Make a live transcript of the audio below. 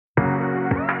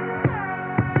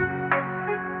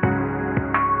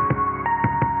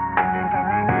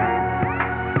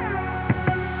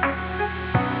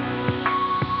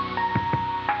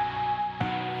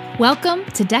Welcome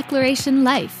to Declaration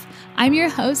Life. I'm your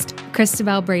host,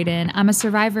 Christabel Braden. I'm a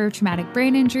survivor of traumatic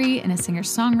brain injury and a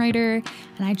singer-songwriter,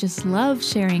 and I just love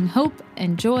sharing hope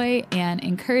and joy and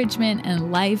encouragement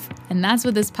and life, and that's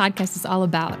what this podcast is all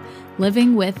about,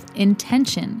 living with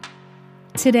intention.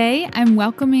 Today, I'm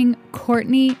welcoming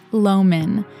Courtney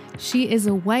Lohman. She is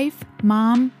a wife,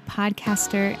 mom,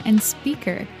 podcaster, and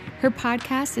speaker. Her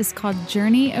podcast is called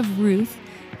Journey of Ruth,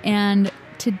 and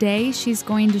today she's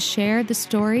going to share the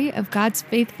story of God's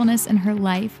faithfulness in her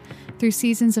life through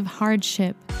seasons of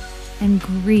hardship and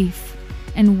grief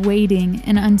and waiting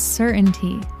and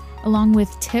uncertainty, along with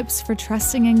tips for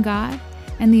trusting in God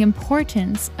and the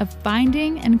importance of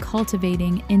finding and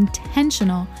cultivating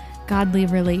intentional godly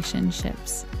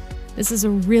relationships. This is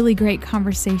a really great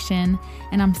conversation,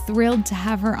 and I'm thrilled to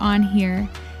have her on here.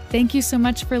 Thank you so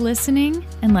much for listening,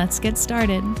 and let's get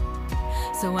started.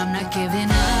 So I'm not giving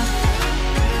up.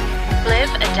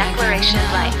 Live a declaration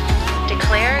life.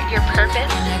 Declare your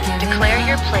purpose, declare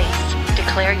your place,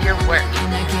 declare your worth.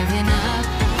 I'm not giving up.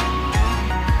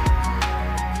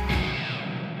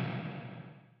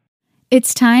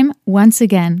 It's time once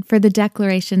again for the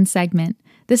declaration segment.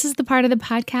 This is the part of the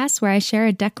podcast where I share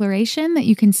a declaration that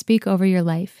you can speak over your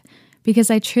life,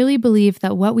 because I truly believe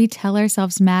that what we tell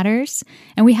ourselves matters,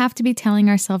 and we have to be telling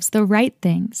ourselves the right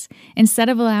things instead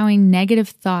of allowing negative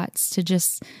thoughts to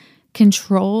just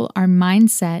control our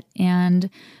mindset and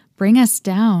bring us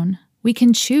down. We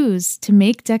can choose to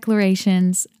make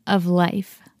declarations of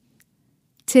life.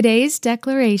 Today's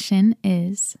declaration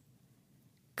is,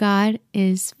 God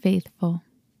is faithful.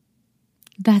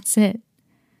 That's it.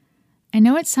 I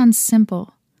know it sounds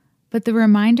simple, but the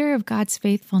reminder of God's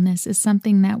faithfulness is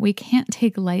something that we can't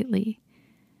take lightly.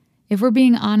 If we're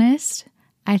being honest,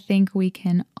 I think we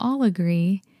can all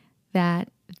agree that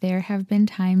there have been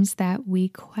times that we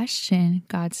question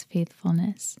God's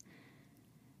faithfulness,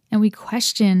 and we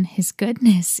question His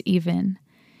goodness even,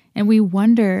 and we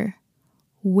wonder,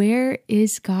 where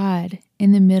is God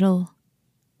in the middle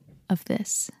of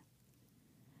this?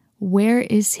 Where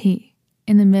is He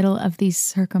in the middle of these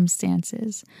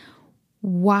circumstances?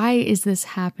 Why is this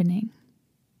happening?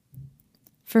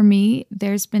 For me,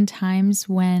 there's been times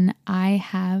when I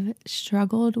have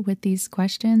struggled with these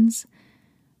questions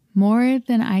more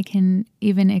than I can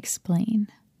even explain.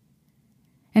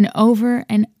 And over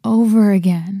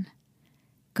again,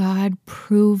 God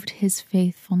proved His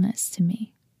faithfulness to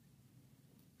me.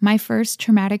 My first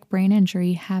traumatic brain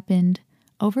injury happened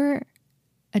over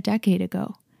a decade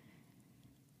ago.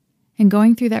 And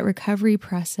going through that recovery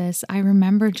process, I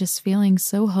remember just feeling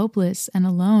so hopeless and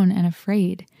alone and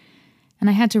afraid. And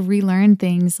I had to relearn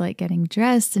things like getting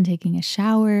dressed and taking a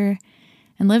shower.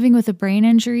 And living with a brain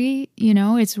injury,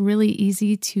 it's really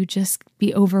easy to just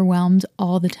be overwhelmed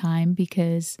all the time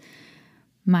because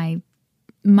my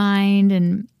mind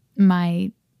and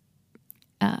my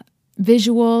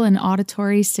visual and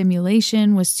auditory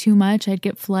stimulation was too much. I'd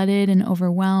get flooded and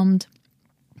overwhelmed.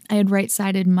 I had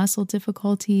right-sided muscle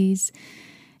difficulties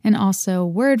and also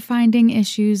word-finding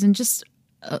issues and just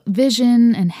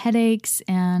vision and headaches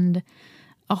and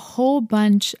a whole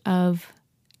bunch of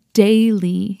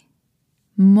daily,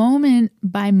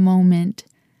 moment-by-moment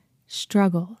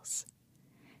struggles.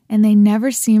 And they never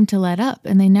seemed to let up,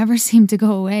 and they never seemed to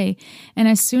go away. And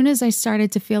as soon as I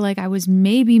started to feel like I was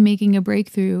maybe making a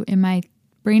breakthrough in my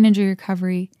brain injury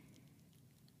recovery,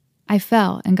 I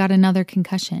fell and got another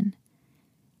concussion.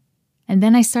 And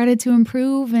then I started to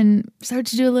improve and started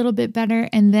to do a little bit better,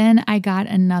 and then I got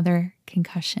another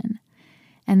concussion.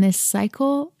 And this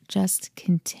cycle just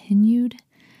continued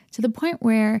to the point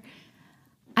where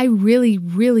I really,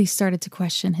 really started to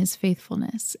question His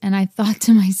faithfulness. And I thought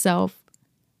to myself,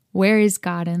 where is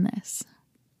God in this?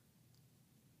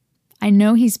 I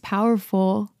know He's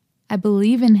powerful. I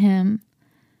believe in Him.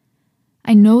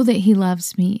 I know that He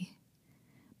loves me.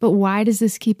 But why does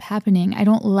this keep happening? I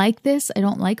don't like this. I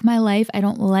don't like my life. I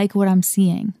don't like what I'm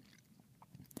seeing.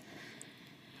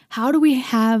 How do we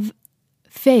have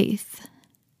faith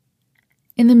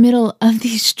in the middle of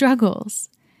these struggles?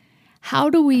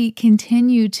 How do we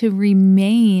continue to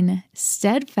remain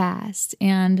steadfast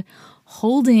and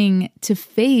holding to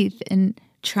faith and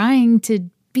trying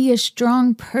to be a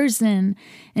strong person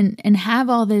and have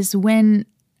all this when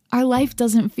our life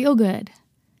doesn't feel good?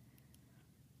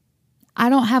 I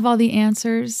don't have all the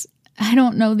answers. I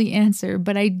don't know the answer,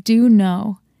 but I do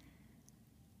know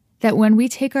that when we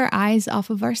take our eyes off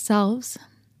of ourselves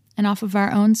and off of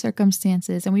our own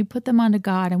circumstances and we put them onto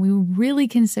God and we really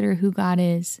consider who God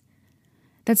is,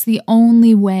 that's the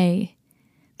only way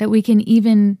that we can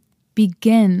even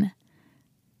begin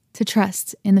to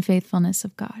trust in the faithfulness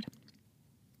of God.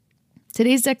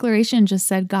 Today's declaration just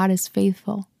said God is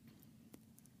faithful.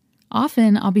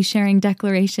 Often I'll be sharing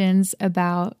declarations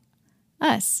about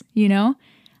us,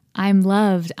 I'm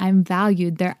loved, I'm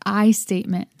valued. They're I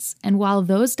statements. And while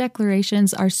those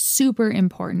declarations are super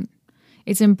important,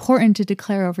 it's important to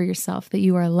declare over yourself that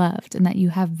you are loved and that you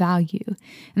have value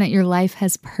and that your life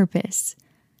has purpose.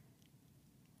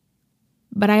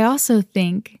 But I also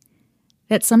think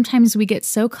that sometimes we get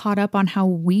so caught up on how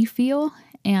we feel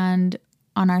and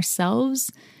on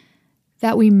ourselves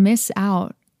that we miss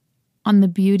out on the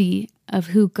beauty of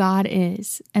who God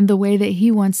is and the way that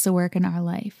He wants to work in our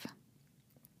life.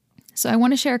 So I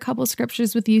want to share a couple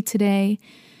scriptures with you today.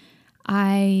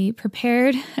 I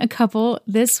prepared a couple.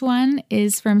 This one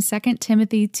is from 2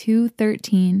 Timothy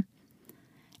 2:13.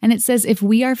 And it says, if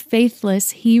we are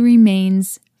faithless, He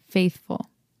remains faithful.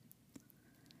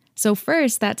 So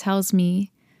first, that tells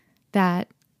me that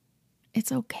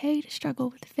it's okay to struggle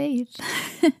with faith.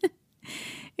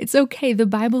 It's okay. The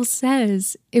Bible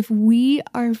says if we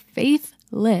are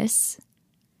faithless,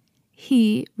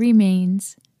 He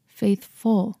remains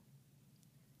faithful.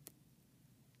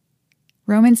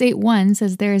 Romans 8:1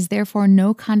 says, there is therefore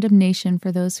no condemnation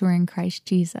for those who are in Christ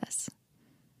Jesus.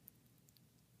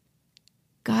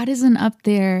 God isn't up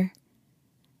there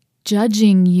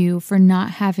judging you for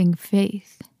not having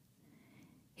faith.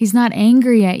 He's not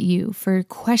angry at you for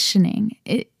questioning.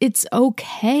 It's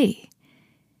okay.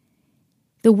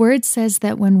 The word says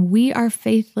that when we are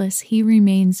faithless, He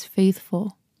remains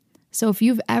faithful. So if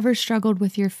you've ever struggled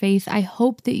with your faith, I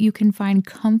hope that you can find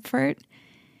comfort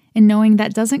in knowing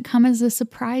that doesn't come as a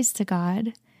surprise to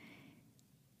God.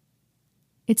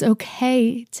 It's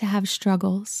okay to have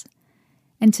struggles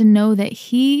and to know that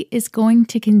He is going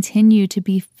to continue to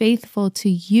be faithful to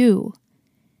you,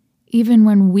 even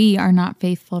when we are not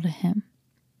faithful to Him.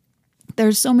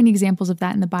 There's so many examples of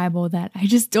that in the Bible that I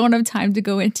just don't have time to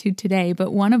go into today,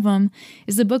 but one of them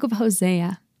is the book of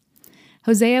Hosea.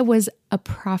 Hosea was a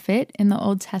prophet in the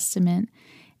Old Testament,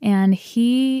 and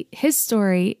his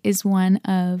story is one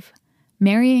of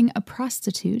marrying a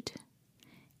prostitute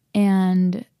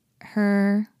and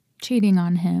her cheating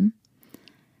on him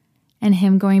and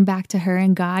him going back to her,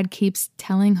 and God keeps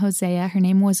telling Hosea, her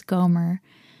name was Gomer,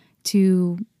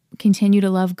 to continue to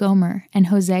love Gomer, and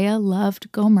Hosea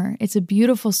loved Gomer. It's a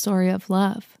beautiful story of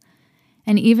love.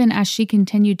 And even as she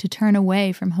continued to turn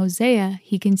away from Hosea,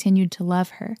 he continued to love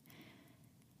her.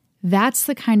 That's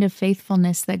the kind of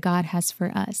faithfulness that God has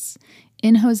for us.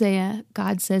 In Hosea,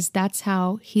 God says that's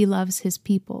how He loves His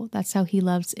people. That's how He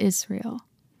loves Israel.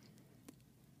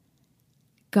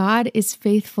 God is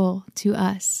faithful to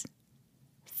us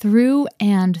through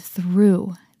and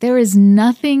through. There is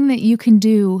nothing that you can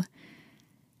do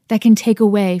that can take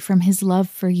away from His love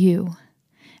for you.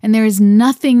 And there is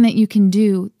nothing that you can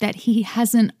do that He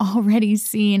hasn't already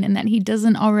seen and that He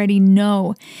doesn't already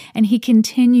know. And He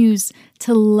continues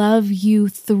to love you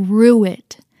through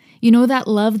it. That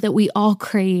love that we all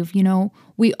crave,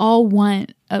 we all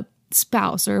want a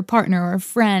spouse or a partner or a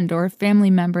friend or a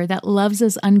family member that loves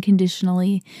us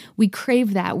unconditionally. We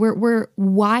crave that. We're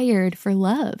wired for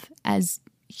love as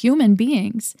human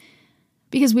beings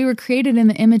because we were created in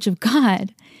the image of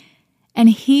God. And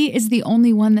He is the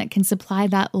only one that can supply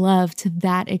that love to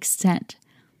that extent.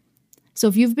 So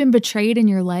if you've been betrayed in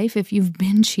your life, if you've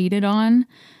been cheated on,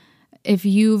 if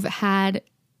you've had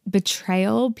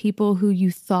betrayal, people who you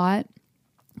thought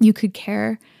you could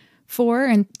care for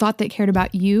and thought they cared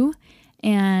about you,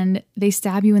 and they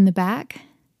stab you in the back,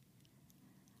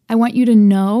 I want you to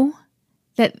know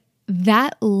that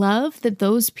that love that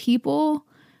those people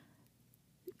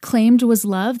claimed was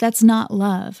love, that's not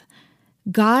love.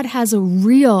 God has a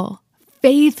real,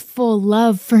 faithful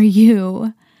love for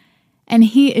you, and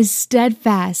He is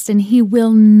steadfast, and He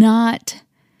will not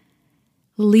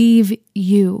leave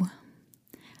you.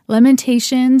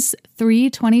 Lamentations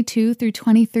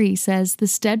 3:22-23 says, the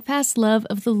steadfast love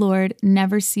of the Lord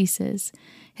never ceases.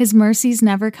 His mercies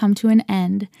never come to an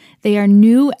end. They are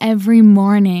new every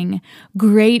morning.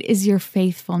 Great is your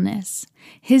faithfulness.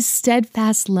 His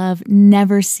steadfast love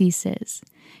never ceases.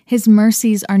 His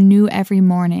mercies are new every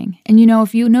morning. And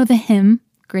if you know the hymn,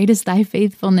 Great is Thy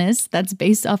Faithfulness, that's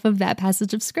based off of that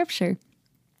passage of Scripture.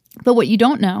 But what you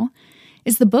don't know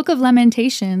is the book of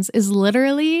Lamentations is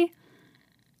literally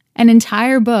an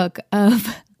entire book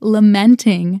of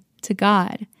lamenting to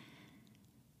God.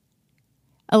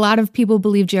 A lot of people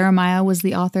believe Jeremiah was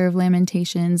the author of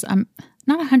Lamentations. I'm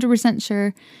not 100%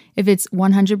 sure if it's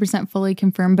 100% fully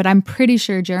confirmed, but I'm pretty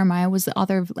sure Jeremiah was the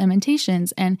author of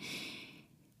Lamentations. And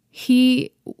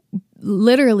he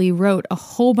literally wrote a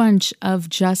whole bunch of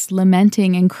just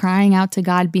lamenting and crying out to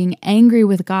God, being angry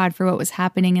with God for what was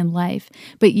happening in life.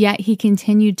 But yet he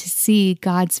continued to see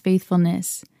God's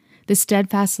faithfulness. The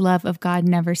steadfast love of God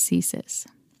never ceases.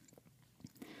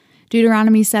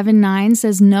 Deuteronomy 7:9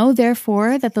 says, "Know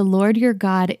therefore that the Lord your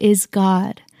God is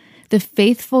God, the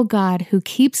faithful God who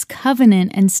keeps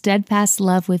covenant and steadfast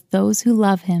love with those who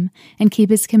love him and keep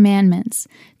his commandments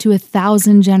to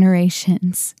 1,000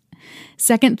 generations."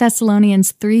 2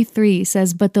 Thessalonians 3:3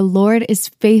 says, "But the Lord is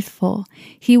faithful.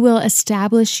 He will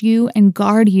establish you and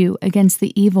guard you against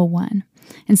the evil one."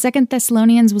 And 2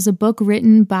 Thessalonians was a book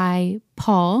written by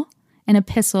Paul, an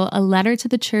epistle, a letter to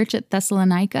the church at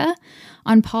Thessalonica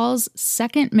on Paul's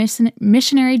second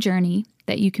missionary journey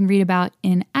that you can read about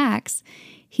in Acts.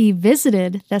 He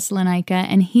visited Thessalonica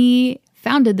and he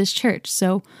founded this church.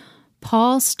 So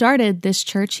Paul started this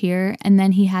church here, and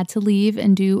then he had to leave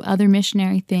and do other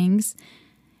missionary things.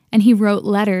 And he wrote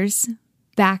letters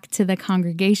back to the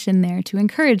congregation there to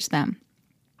encourage them.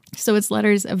 So it's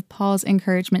letters of Paul's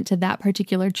encouragement to that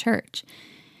particular church.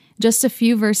 Just a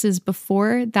few verses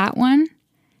before that one,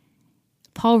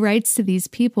 Paul writes to these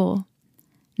people,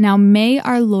 "Now may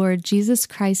our Lord Jesus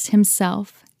Christ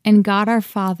himself and God our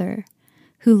Father,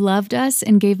 who loved us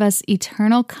and gave us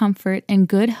eternal comfort and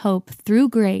good hope through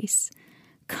grace,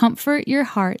 comfort your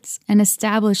hearts and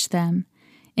establish them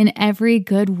in every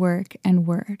good work and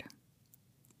word."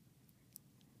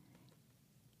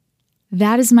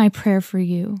 That is my prayer for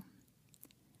you,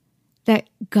 that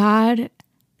God,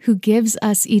 who gives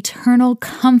us eternal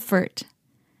comfort,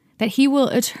 that he will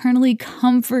eternally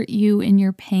comfort you in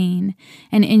your pain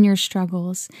and in your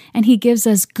struggles, and he gives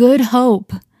us good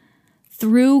hope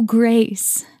through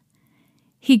grace.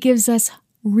 He gives us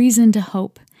reason to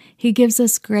hope. He gives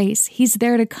us grace. He's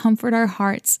there to comfort our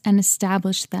hearts and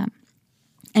establish them.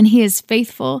 And he is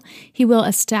faithful. He will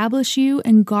establish you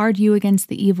and guard you against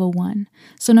the evil one.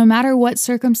 So no matter what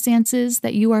circumstances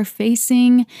that you are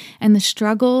facing and the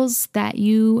struggles that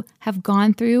you have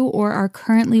gone through or are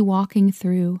currently walking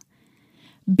through,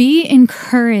 be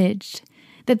encouraged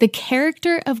that the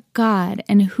character of God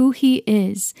and who he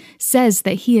is says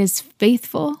that he is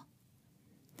faithful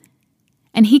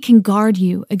and he can guard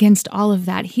you against all of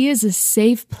that. He is a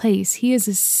safe place. He is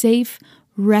a safe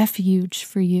refuge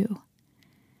for you.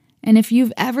 And if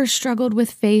you've ever struggled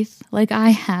with faith like I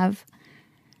have,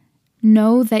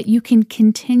 know that you can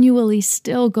continually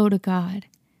still go to God.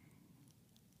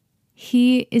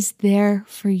 He is there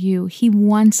for you. He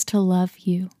wants to love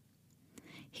you.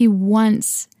 He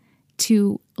wants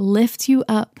to lift you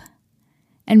up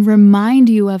and remind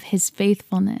you of his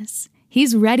faithfulness.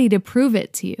 He's ready to prove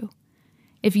it to you.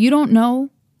 If you don't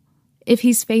know if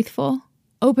he's faithful,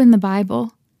 open the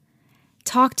Bible.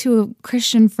 Talk to a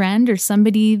Christian friend or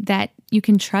somebody that you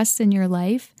can trust in your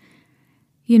life.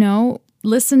 You know,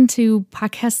 listen to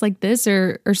podcasts like this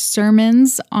or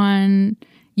sermons on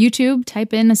YouTube.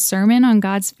 Type in a sermon on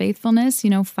God's faithfulness.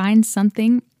 Find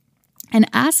something and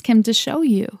ask him to show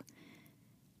you.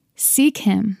 Seek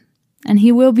him, and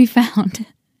he will be found.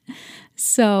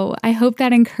 So I hope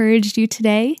that encouraged you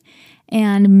today,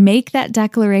 and make that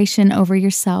declaration over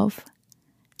yourself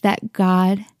that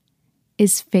God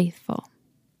is faithful.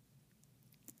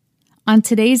 On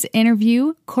today's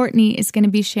interview, Courtney is going to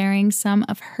be sharing some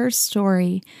of her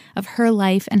story of her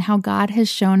life and how God has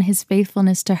shown his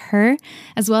faithfulness to her,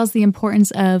 as well as the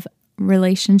importance of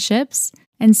relationships.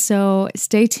 And so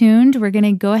stay tuned. We're going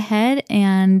to go ahead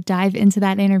and dive into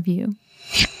that interview.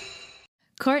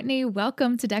 Courtney,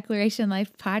 welcome to Declaration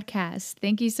Life Podcast.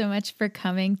 Thank you so much for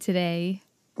coming today.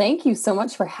 Thank you so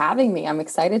much for having me. I'm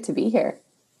excited to be here.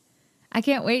 I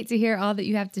can't wait to hear all that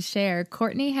you have to share.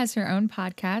 Courtney has her own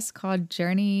podcast called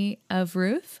Journey of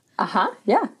Ruth.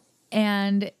 Yeah.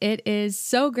 And it is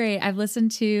so great. I've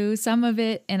listened to some of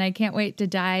it and I can't wait to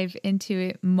dive into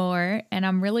it more. And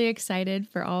I'm really excited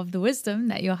for all of the wisdom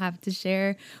that you'll have to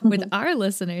share with our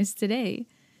listeners today.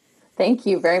 Thank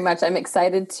you very much. I'm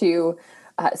excited to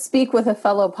speak with a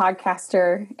fellow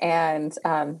podcaster and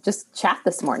just chat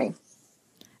this morning.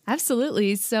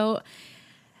 Absolutely. So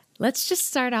let's just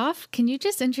start off. Can you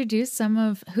just introduce some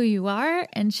of who you are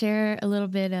and share a little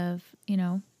bit of,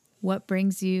 what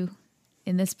brings you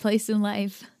in this place in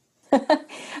life?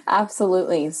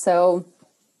 Absolutely. So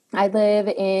I live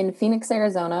in Phoenix,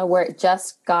 Arizona, where it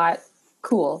just got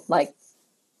cool, like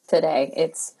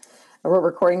today. We're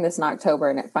recording this in October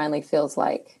and it finally feels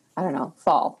like, I don't know,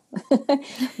 fall.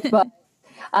 But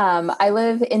I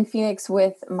live in Phoenix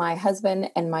with my husband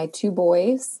and my two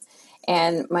boys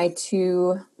and my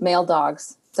two male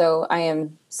dogs, So I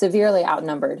am severely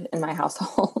outnumbered in my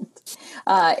household.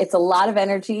 It's a lot of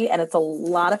energy and it's a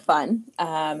lot of fun.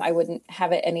 I wouldn't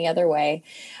have it any other way.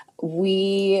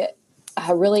 We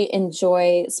really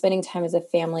enjoy spending time as a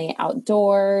family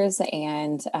outdoors,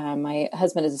 and my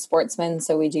husband is a sportsman,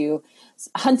 so we do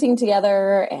hunting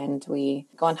together and we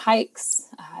go on hikes,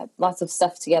 lots of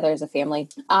stuff together as a family.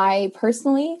 I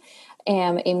personally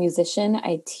am a musician.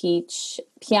 I teach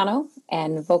piano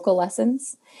and vocal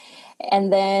lessons.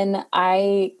 And then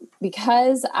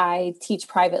because I teach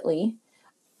privately,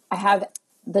 I have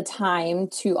the time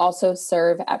to also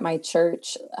serve at my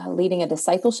church, leading a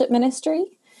discipleship ministry.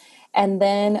 And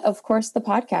then, of course, the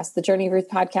podcast, the Journey of Ruth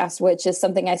podcast, which is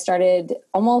something I started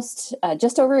almost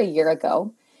just over a year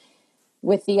ago,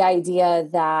 with the idea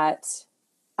that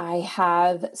I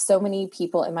have so many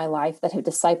people in my life that have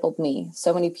discipled me,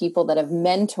 so many people that have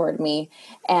mentored me.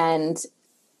 And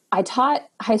I taught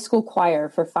high school choir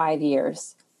for 5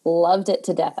 years, loved it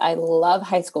to death. I love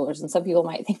high schoolers, and some people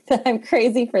might think that I'm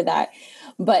crazy for that.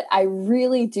 But I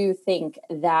really do think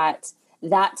that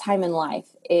time in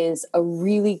life is a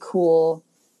really cool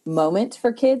moment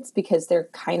for kids, because they're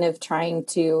kind of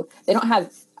they don't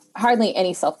have hardly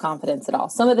any self-confidence at all.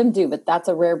 Some of them do, but that's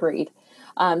a rare breed.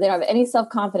 They don't have any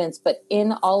self-confidence, but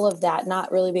in all of that,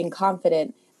 not really being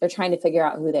confident, they're trying to figure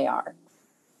out who they are.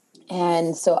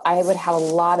 And so I would have a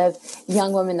lot of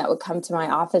young women that would come to my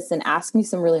office and ask me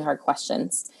some really hard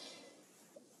questions.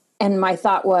 And my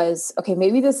thought was, okay,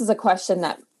 maybe this is a question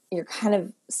that you're kind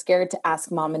of scared to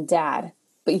ask mom and dad,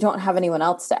 but you don't have anyone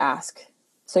else to ask.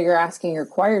 So you're asking your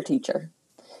choir teacher.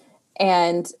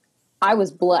 And I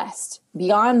was blessed,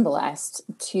 beyond blessed,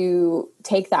 to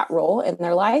take that role in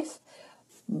their life.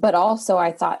 But also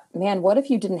I thought, man, what if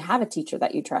you didn't have a teacher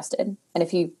that you trusted? And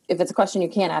if it's a question you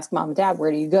can't ask mom and dad,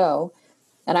 where do you go?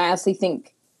 And I honestly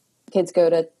think kids go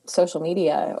to social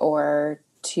media or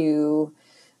to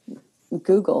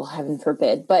Google, heaven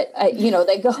forbid. But,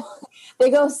 they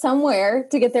go somewhere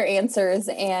to get their answers.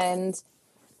 And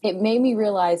it made me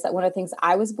realize that one of the things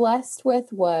I was blessed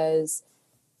with was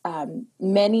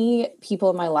many people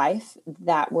in my life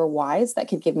that were wise, that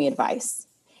could give me advice.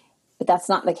 But that's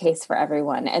not the case for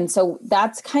everyone. And so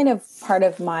that's kind of part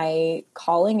of my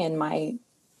calling, and my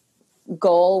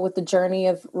goal with the Journey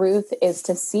of Ruth is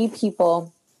to see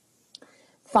people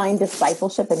find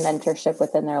discipleship and mentorship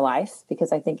within their life,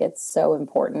 because I think it's so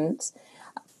important.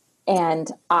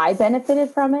 And I benefited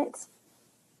from it.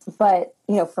 But,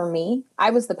 for me,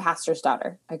 I was the pastor's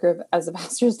daughter. I grew up as a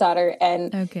pastor's daughter.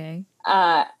 And okay.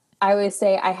 I always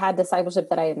say I had discipleship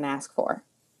that I didn't ask for.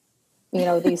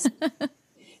 These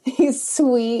these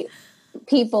sweet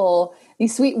people,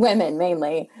 these sweet women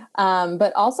mainly,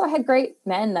 but also I had great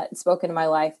men that spoke into my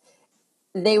life.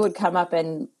 They would come up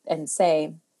and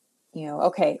say,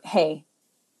 okay, hey,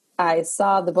 I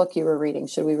saw the book you were reading.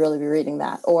 Should we really be reading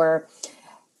that? Or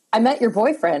I met your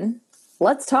boyfriend.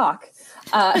 Let's talk.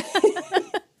 Oh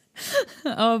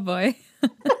boy.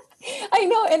 I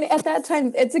know. And at that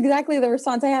time, it's exactly the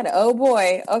response I had. Oh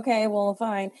boy. Okay, well,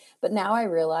 fine. But now I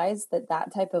realize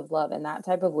that type of love and that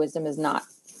type of wisdom is not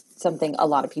something a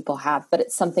lot of people have, but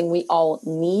it's something we all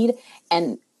need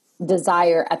and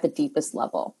desire at the deepest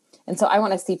level. And so I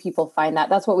want to see people find that.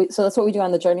 That's what we do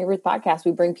on the Journey of Ruth podcast.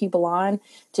 We bring people on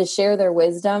to share their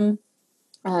wisdom,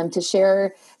 to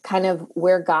share kind of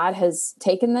where God has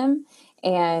taken them.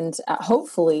 And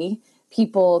hopefully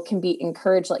people can be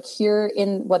encouraged, like hear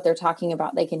in what they're talking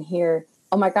about. They can hear,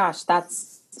 oh my gosh,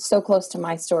 that's so close to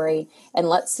my story. And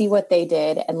let's see what they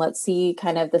did. And let's see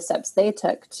kind of the steps they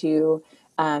took to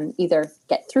either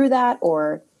get through that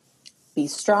or be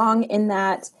strong in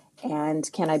that.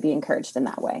 And can I be encouraged in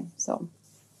that way? So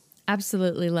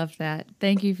absolutely love that.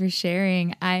 Thank you for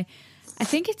sharing. I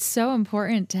think it's so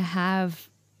important to have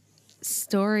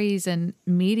stories and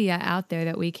media out there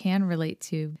that we can relate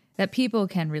to, that people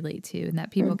can relate to, and that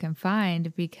people can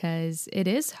find, because it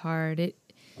is hard.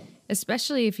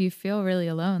 Especially if you feel really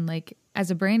alone. Like as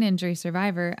a brain injury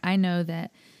survivor, I know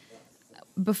that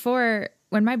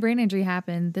when my brain injury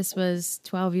happened, this was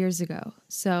 12 years ago.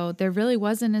 So there really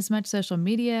wasn't as much social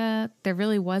media. There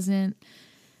really wasn't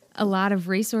a lot of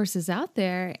resources out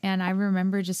there. And I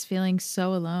remember just feeling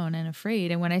so alone and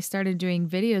afraid. And when I started doing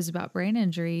videos about brain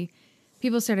injury,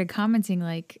 people started commenting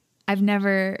like, I've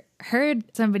never heard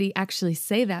somebody actually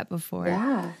say that before.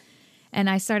 Yeah. And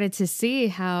I started to see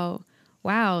how,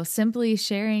 wow, simply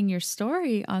sharing your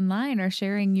story online or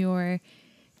sharing your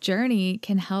journey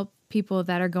can help people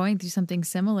that are going through something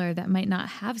similar that might not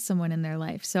have someone in their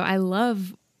life. So I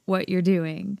love what you're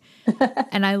doing.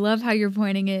 And I love how you're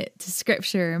pointing it to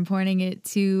scripture and pointing it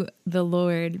to the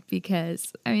Lord,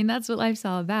 because I mean, that's what life's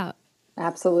all about.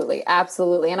 Absolutely.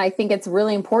 Absolutely. And I think it's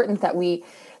really important that we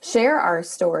share our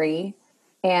story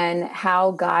and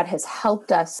how God has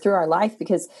helped us through our life,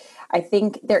 because I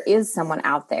think there is someone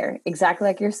out there, exactly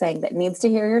like you're saying, that needs to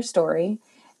hear your story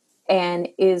and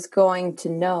is going to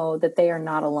know that they are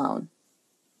not alone.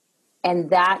 And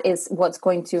that is what's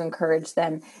going to encourage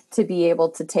them to be able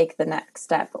to take the next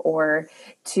step, or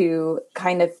to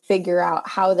kind of figure out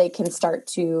how they can start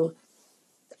to,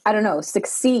 I don't know,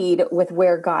 succeed with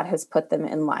where God has put them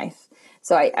in life.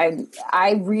 So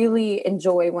I really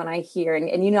enjoy when I hear,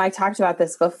 and you know, I talked about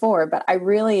this before, but I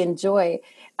really enjoy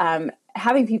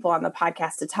having people on the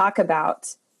podcast to talk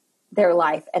about their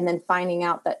life, and then finding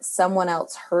out that someone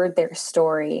else heard their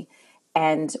story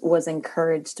and was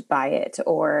encouraged by it,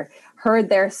 or heard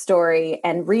their story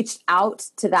and reached out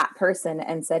to that person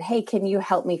and said, hey, can you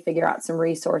help me figure out some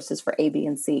resources for A, B,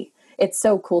 and C? It's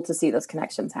so cool to see those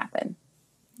connections happen.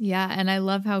 Yeah. And I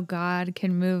love how God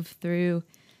can move through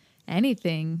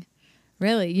anything,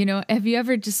 really. You know, have you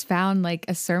ever just found like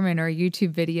a sermon or a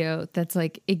YouTube video that's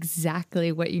like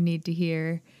exactly what you need to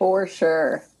hear? For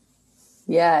sure.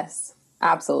 Yes,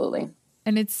 absolutely.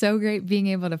 And it's so great being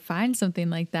able to find something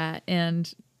like that.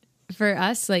 And for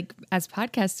us, like as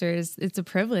podcasters, it's a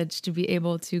privilege to be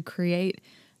able to create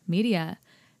media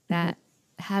that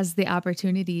has the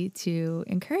opportunity to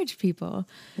encourage people.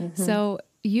 So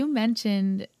you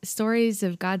mentioned stories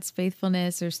of God's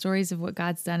faithfulness, or stories of what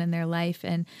God's done in their life.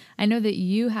 And I know that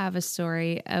you have a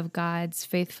story of God's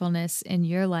faithfulness in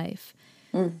your life.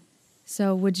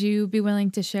 So would you be willing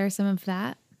to share some of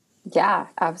that? Yeah,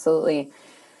 absolutely.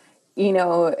 You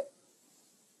know,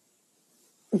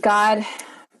 God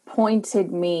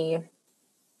pointed me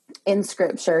in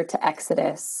scripture to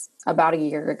Exodus about a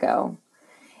year ago.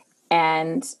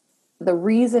 And the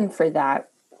reason for that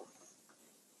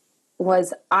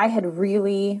was I had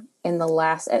really, in the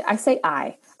last, I'm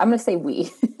going to say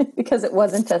we, because it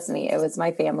wasn't just me, it was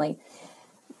my family,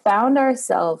 found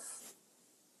ourselves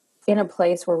in a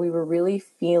place where we were really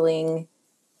feeling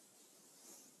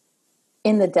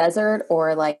in the desert,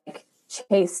 or like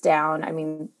chased down. I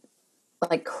mean,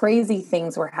 like crazy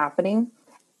things were happening.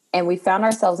 And we found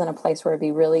ourselves in a place where it'd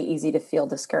be really easy to feel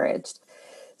discouraged.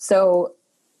 So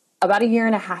about a year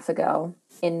and a half ago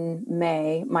in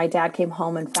May, my dad came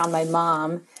home and found my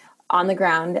mom on the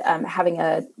ground having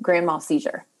a grand mal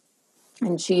seizure.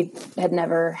 And she had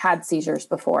never had seizures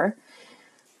before.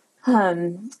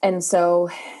 And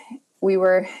so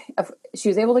she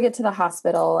was able to get to the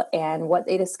hospital, and what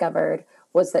they discovered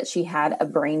was that she had a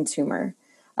brain tumor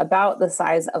about the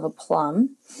size of a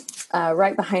plum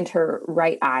right behind her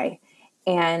right eye.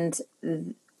 And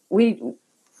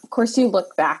of course, you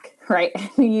look back, right?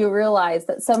 You realize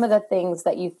that some of the things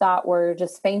that you thought were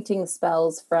just fainting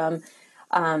spells from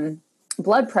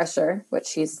blood pressure, which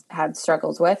she's had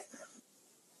struggles with,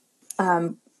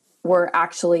 were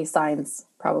actually signs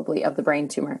probably of the brain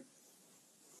tumor.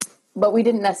 But we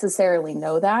didn't necessarily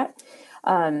know that.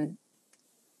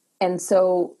 And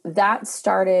so that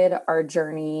started our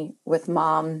journey with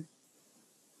Mom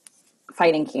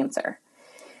fighting cancer.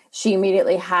 She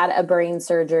immediately had a brain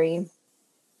surgery.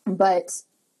 But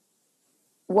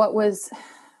what was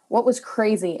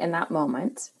crazy in that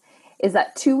moment is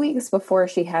that 2 weeks before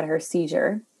she had her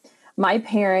seizure, my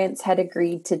parents had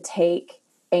agreed to take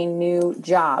a new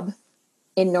job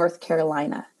in North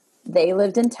Carolina. They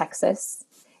lived in Texas,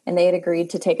 and they had agreed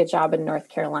to take a job in North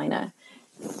Carolina.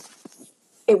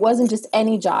 It wasn't just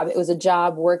any job. It was a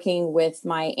job working with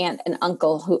my aunt and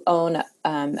uncle who own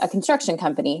a construction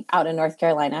company out in North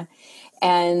Carolina.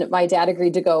 And my dad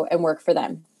agreed to go and work for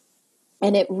them.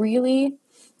 And it really,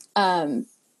 it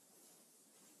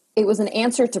was an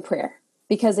answer to prayer,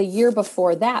 because a year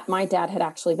before that, my dad had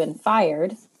actually been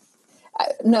fired.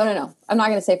 No. I'm not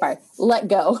going to say fired. Let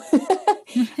go.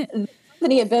 The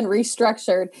company had been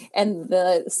restructured, and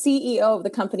the CEO of the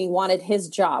company wanted his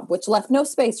job, which left no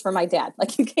space for my dad.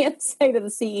 Like, you can't say to the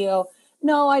CEO,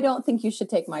 no, I don't think you should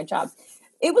take my job.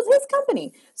 It was his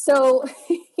company. So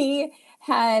he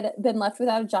had been left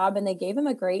without a job, and they gave him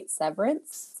a great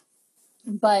severance.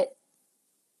 But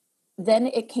then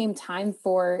it came time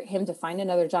for him to find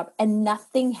another job, and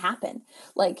nothing happened.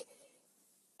 Like,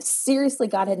 seriously,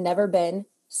 God had never been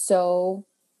so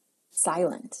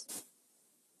silent.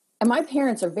 And my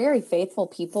parents are very faithful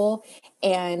people,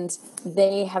 and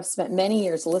they have spent many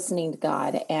years listening to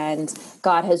God, and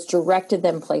God has directed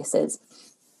them places,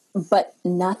 but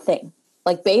nothing.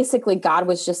 Like, basically, God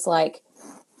was just like,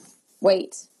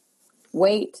 wait.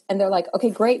 And they're like,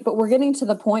 okay, great. But we're getting to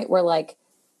the point where, like,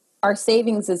 our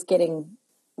savings is getting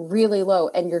really low,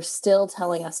 and you're still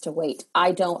telling us to wait.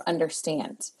 I don't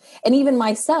understand. And even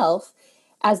myself,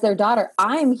 as their daughter,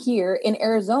 I'm here in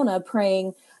Arizona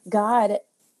praying, God,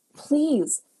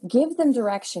 please give them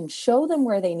direction, show them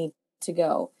where they need to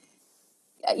go.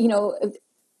 You know,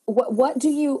 what do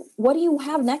you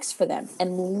have next for them?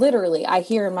 And literally I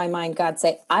hear in my mind God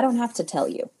say, I don't have to tell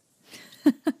you.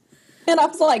 And I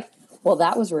was like, well,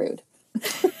 that was rude.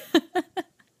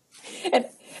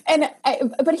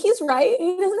 But he's right.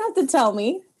 He doesn't have to tell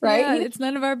me, right? Yeah, it's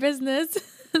none of our business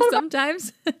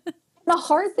sometimes. The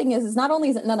hard thing is not only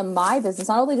is it none of my business,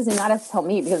 not only does he not have to tell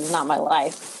me because it's not my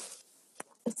life,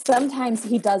 sometimes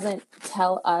he doesn't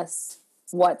tell us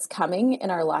what's coming in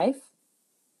our life,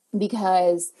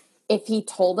 because if he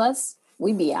told us,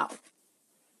 we'd be out.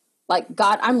 Like,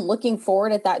 God, I'm looking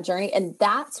forward at that journey. And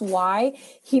that's why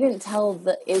he didn't tell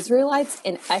the Israelites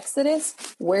in Exodus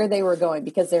where they were going,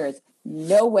 because there is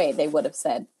no way they would have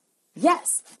said,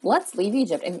 yes, let's leave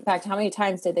Egypt. In fact, how many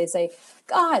times did they say,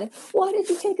 God, why did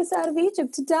you take us out of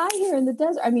Egypt to die here in the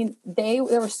desert? I mean, there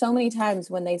were so many times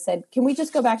when they said, can we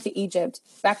just go back to Egypt,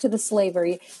 back to the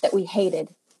slavery that we hated?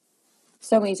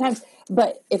 So many times.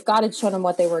 But if God had shown them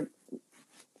what they were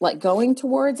like going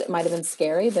towards, it might have been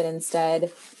scary, but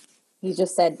instead he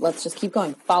just said, let's just keep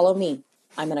going. Follow me.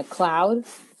 I'm in a cloud.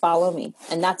 Follow me.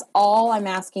 And that's all I'm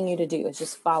asking you to do, is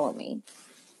just follow me.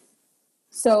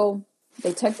 So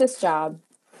they took this job.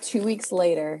 2 weeks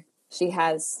later, she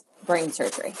has brain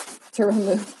surgery to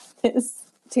remove this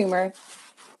tumor.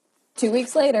 2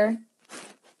 weeks later,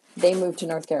 they moved to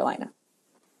North Carolina.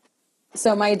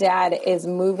 So my dad is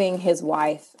moving his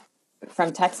wife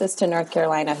from Texas to North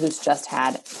Carolina, who's just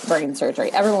had brain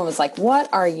surgery. Everyone was like,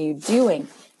 what are you doing?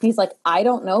 He's like, I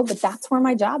don't know, but that's where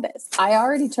my job is. I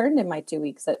already turned in my 2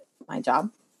 weeks at my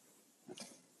job.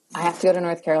 I have to go to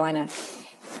North Carolina.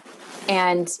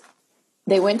 And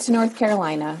they went to North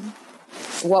Carolina.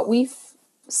 What we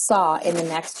saw in the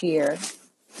next year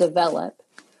develop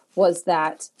was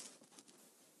that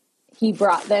he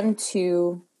brought them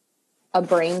to a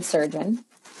brain surgeon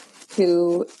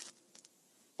who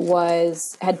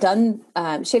had done,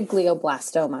 she had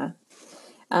glioblastoma.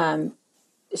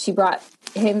 She brought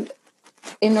him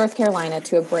in North Carolina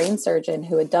to a brain surgeon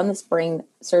who had done this brain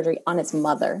surgery on his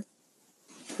mother,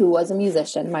 who was a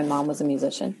musician. My mom was a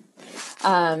musician.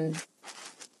 Her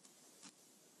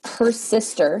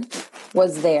sister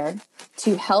was there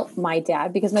to help my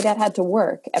dad because my dad had to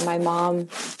work and my mom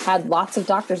had lots of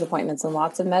doctor's appointments and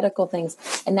lots of medical things.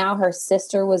 And now her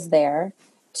sister was there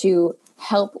to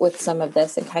help with some of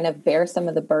this and kind of bear some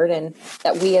of the burden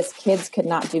that we as kids could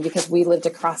not do because we lived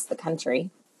across the country.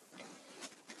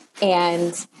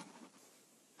 And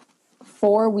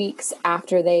 4 weeks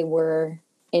after they were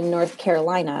in North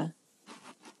Carolina,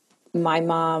 my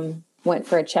mom went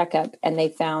for a checkup and they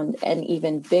found an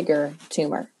even bigger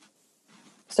tumor.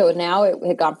 So now it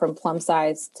had gone from plum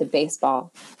size to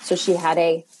baseball. So she had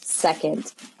a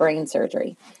second brain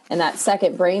surgery. And that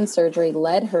second brain surgery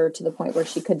led her to the point where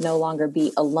she could no longer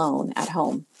be alone at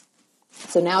home.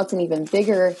 So now it's an even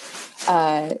bigger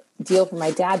deal for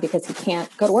my dad because he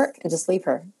can't go to work and just leave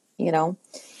her, you know.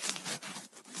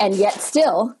 And yet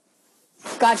still,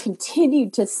 God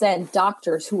continued to send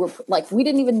doctors who were like, we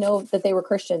didn't even know that they were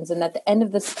Christians. And at the end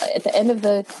of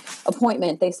the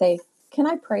appointment, they say, can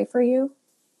I pray for you?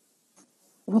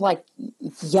 We're like,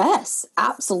 yes,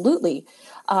 absolutely.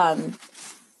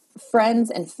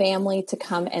 Friends and family to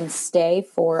come and stay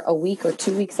for a week or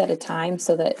 2 weeks at a time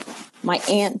so that my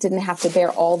aunt didn't have to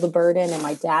bear all the burden and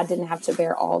my dad didn't have to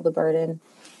bear all the burden.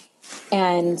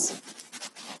 And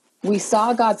we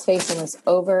saw God's faithfulness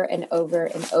over and over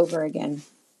and over again.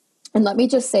 And let me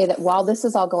just say that while this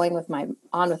is all going with my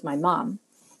mom,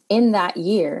 in that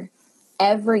year,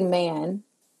 every man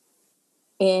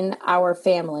in our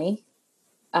family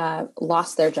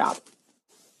lost their job.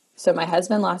 So my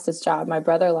husband lost his job, my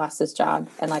brother lost his job,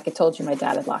 and like I told you, my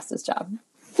dad had lost his job.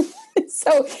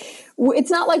 So it's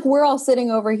not like we're all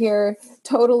sitting over here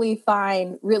totally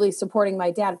fine, really supporting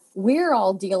my dad. We're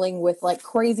all dealing with like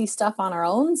crazy stuff on our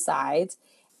own sides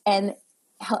and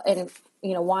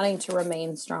you know, wanting to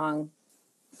remain strong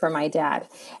for my dad.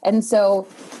 And so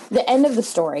the end of the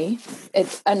story,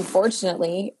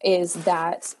 unfortunately, is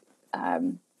that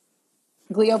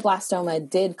glioblastoma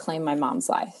did claim my mom's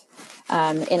life.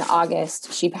 In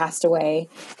August, she passed away,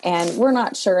 and we're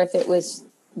not sure if it was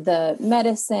the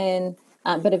medicine,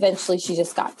 but eventually she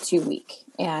just got too weak.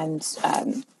 And,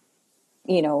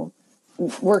 you know,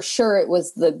 we're sure it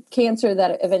was the cancer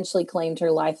that eventually claimed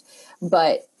her life,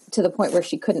 but to the point where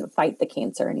she couldn't fight the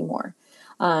cancer anymore.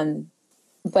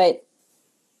 But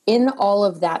in all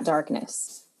of that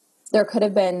darkness, there could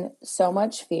have been so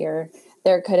much fear.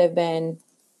 There could have been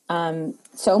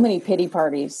so many pity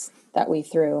parties that we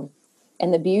threw.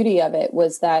 And the beauty of it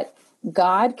was that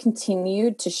God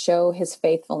continued to show his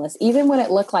faithfulness, even when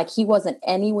it looked like he wasn't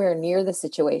anywhere near the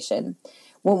situation.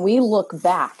 When we look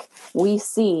back, we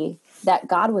see that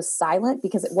God was silent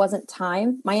because it wasn't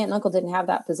time. My aunt and uncle didn't have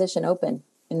that position open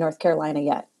in North Carolina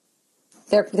yet.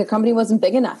 Their company wasn't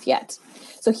big enough yet.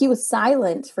 So he was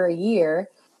silent for a year.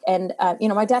 And,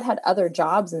 my dad had other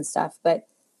jobs and stuff, but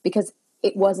because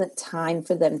it wasn't time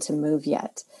for them to move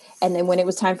yet. And then when it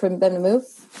was time for them to move,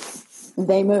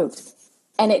 they moved.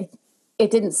 And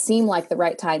it didn't seem like the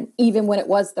right time, even when it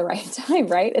was the right time,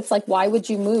 right? It's like, why would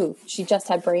you move? She just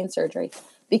had brain surgery.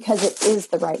 Because it is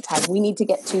the right time. We need to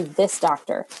get to this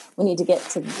doctor. We need to get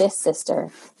to this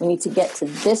sister. We need to get to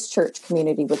this church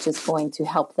community, which is going to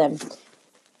help them.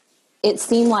 It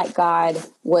seemed like God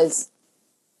was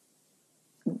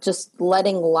just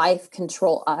letting life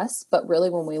control us. But really,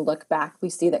 when we look back, we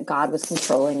see that God was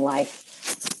controlling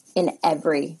life in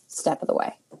every step of the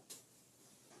way.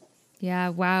 Yeah,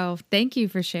 wow. Thank you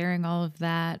for sharing all of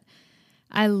that.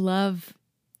 I love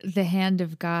the hand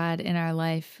of God in our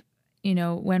life.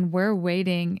 When we're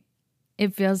waiting,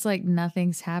 it feels like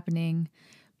nothing's happening.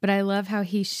 But I love how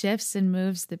he shifts and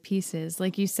moves the pieces.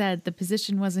 Like you said, the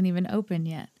position wasn't even open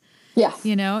yet. Yeah.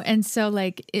 And so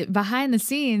behind the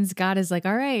scenes, God is like,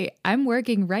 all right, I'm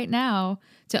working right now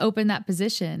to open that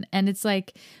position. And it's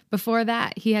like before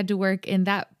that, he had to work in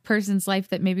that person's life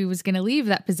that maybe was going to leave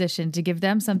that position to give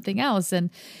them something else. And,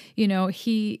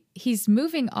 he's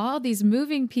moving all these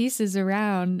moving pieces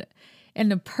around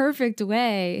in a perfect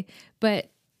way,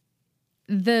 but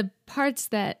the parts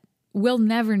that we'll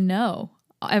never know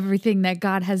everything that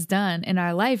God has done in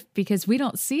our life because we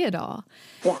don't see it all.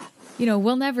 Yeah.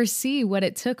 We'll never see what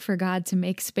it took for God to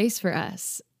make space for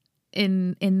us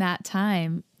in that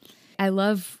time. I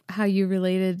love how you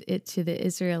related it to the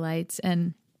Israelites.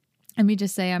 And let me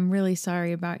just say, I'm really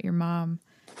sorry about your mom.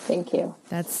 Thank you.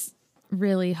 That's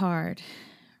really hard,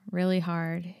 really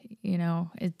hard.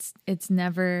 It's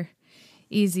never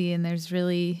easy, and there's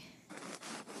really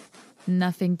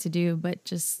nothing to do but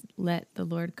just let the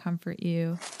Lord comfort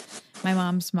you. My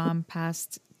mom's mom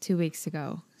passed 2 weeks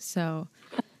ago. So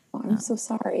I'm so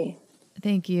sorry.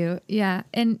 Thank you. Yeah.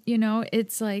 And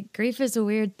it's like grief is a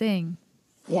weird thing.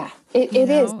 Yeah, it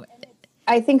is.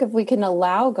 I think if we can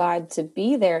allow God to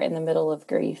be there in the middle of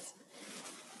grief,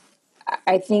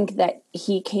 I think that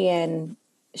he can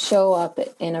show up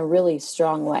in a really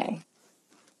strong way.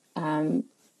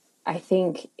 I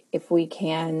think if we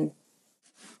can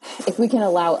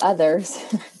allow others,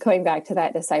 going back to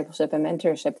that discipleship and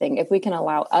mentorship thing, if we can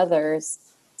allow others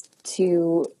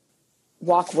to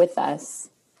walk with us,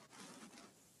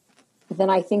 then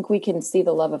I think we can see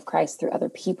the love of Christ through other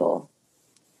people.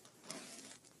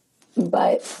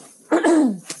 But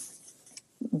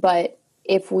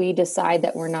if we decide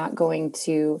that we're going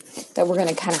to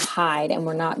kind of hide and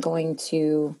we're not going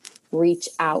to reach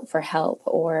out for help,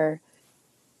 or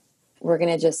we're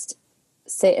going to just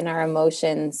sit in our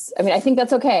emotions. I mean, I think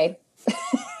that's okay.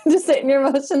 Just sit in your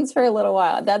emotions for a little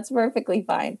while. That's perfectly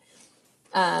fine.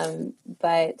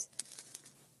 But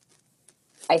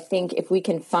I think if we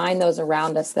can find those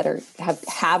around us that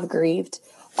have grieved,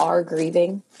 are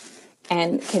grieving,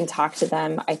 and can talk to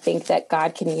them, I think that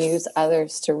God can use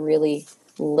others to really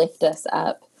lift us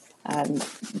up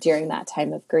during that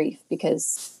time of grief,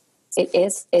 because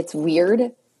it's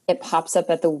weird. It pops up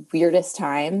at the weirdest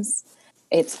times.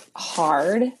 It's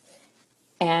hard.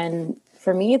 And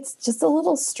for me, it's just a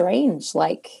little strange.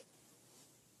 Like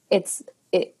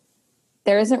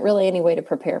there isn't really any way to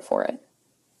prepare for it.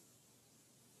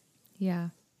 Yeah.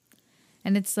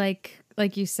 And it's like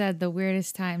you said, the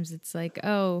weirdest times, it's like,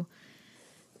 oh,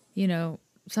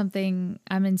 something,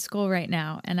 I'm in school right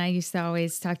now. And I used to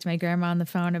always talk to my grandma on the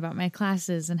phone about my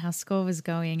classes and how school was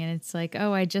going. And it's like,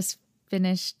 oh, I just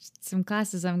finished some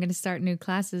classes. I'm going to start new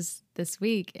classes this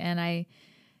week. And I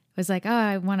was like, oh,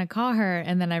 I want to call her.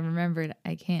 And then I remembered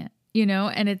I can't,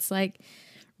 and it's like,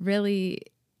 really,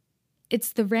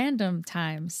 it's the random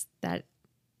times that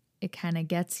it kind of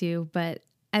gets you. But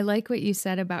I like what you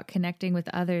said about connecting with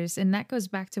others. And that goes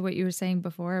back to what you were saying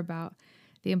before about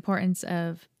the importance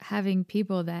of having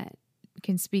people that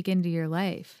can speak into your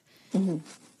life, mm-hmm.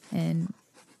 and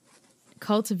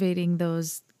cultivating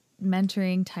those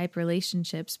mentoring type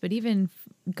relationships, but even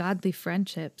godly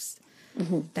friendships,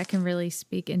 mm-hmm. that can really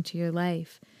speak into your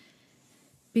life,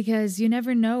 because you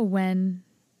never know when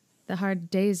the hard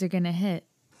days are going to hit.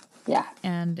 Yeah.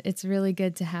 And it's really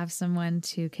good to have someone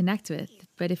to connect with.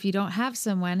 But if you don't have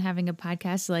someone, having a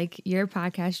podcast like your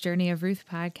podcast, Journey of Ruth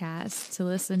podcast, to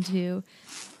listen to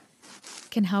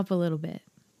can help a little bit.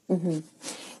 Mm-hmm.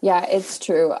 Yeah, it's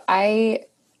true. I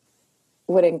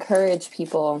would encourage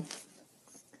people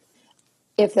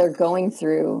if they're going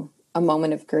through a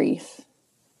moment of grief,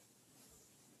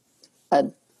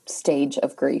 a stage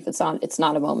of grief, it's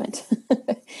not a moment,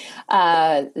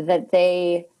 that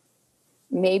they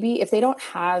maybe, if they don't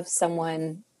have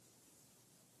someone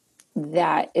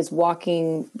that is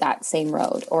walking that same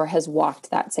road or has walked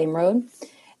that same road,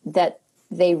 that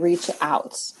they reach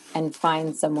out and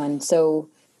find someone. So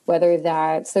whether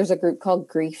there's a group called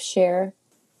Grief Share,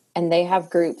 and they have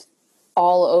groups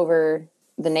all over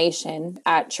the nation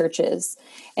at churches,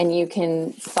 and you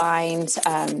can find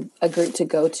a group to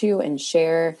go to and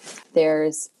share.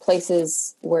 There's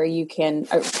places where you can,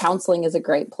 counseling is a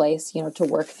great place, to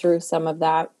work through some of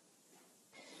that.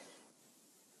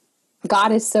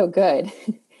 God is so good.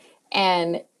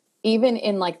 And even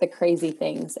in like the crazy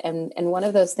things. And one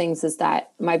of those things is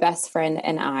that my best friend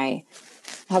and I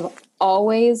have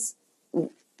always,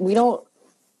 we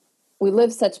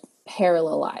live such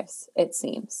parallel lives, it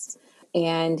seems.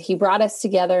 And he brought us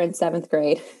together in 7th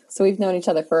grade. So we've known each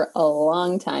other for a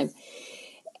long time.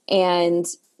 And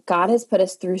God has put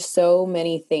us through so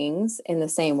many things in the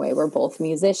same way. We're both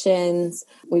musicians.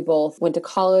 We both went to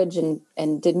college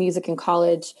and did music in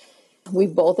college.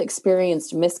 We've both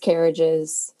experienced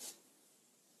miscarriages.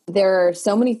 There are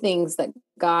so many things that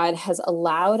God has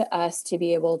allowed us to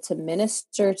be able to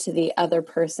minister to the other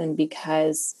person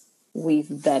because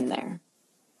we've been there.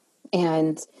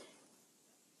 And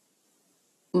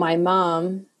my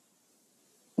mom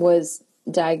was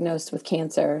diagnosed with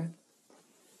cancer,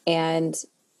 and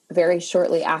very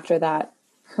shortly after that,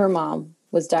 her mom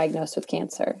was diagnosed with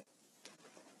cancer.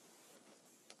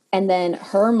 And then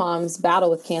her mom's battle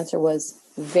with cancer was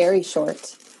very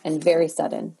short and very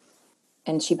sudden,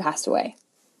 and she passed away.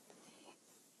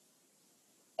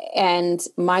 And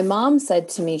my mom said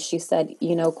to me, she said,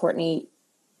 Courtney,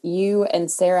 you and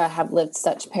Sarah have lived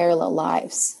such parallel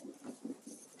lives.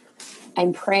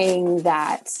 I'm praying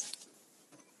that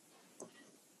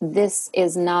this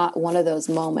is not one of those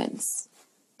moments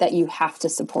that you have to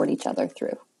support each other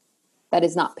through. That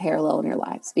is not parallel in your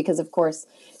lives. Because, of course,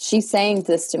 she's saying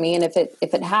this to me, and if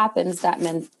it happens, that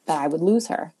meant that I would lose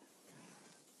her.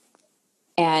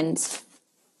 And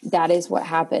that is what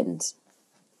happened.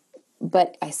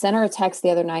 But I sent her a text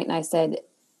the other night, and I said,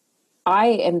 I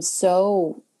am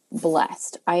so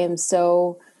blessed. I am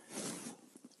so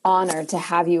honored to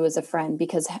have you as a friend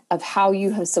because of how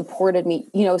you have supported me.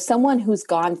 Someone who's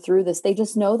gone through this, they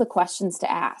just know the questions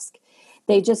to ask.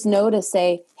 They just know to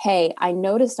say, hey, I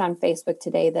noticed on Facebook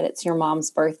today that it's your mom's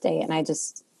birthday. And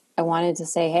I wanted to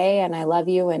say, hey, and I love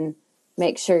you and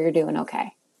make sure you're doing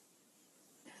okay.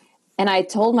 And I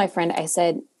told my friend, I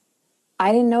said,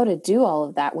 I didn't know to do all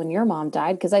of that when your mom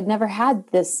died because I'd never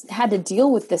had to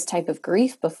deal with this type of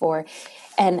grief before.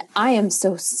 And I am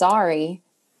so sorry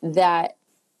that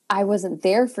I wasn't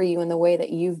there for you in the way that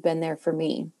you've been there for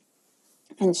me.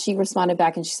 And she responded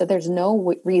back and she said, there's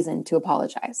no reason to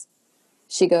apologize.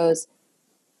 She goes,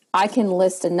 I can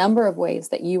list a number of ways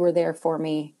that you were there for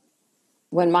me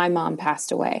when my mom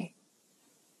passed away.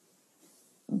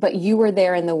 But you were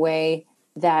there in the way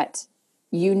that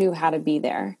you knew how to be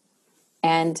there.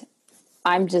 And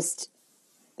I'm just,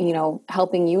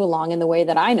 helping you along in the way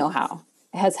that I know how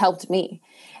has helped me.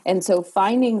 And so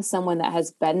finding someone that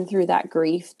has been through that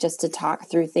grief just to talk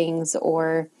through things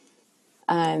or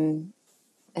to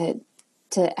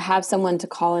have someone to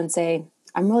call and say,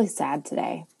 I'm really sad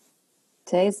today.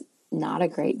 Today's not a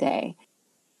great day,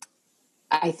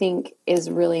 I think is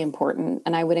really important.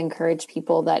 And I would encourage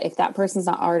people that if that person's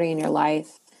not already in your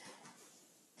life,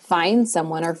 find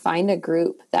someone or find a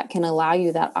group that can allow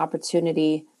you that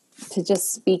opportunity to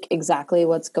just speak exactly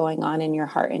what's going on in your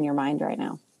heart and your mind right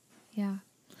now. Yeah,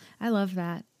 I love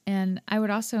that. And I would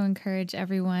also encourage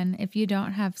everyone, if you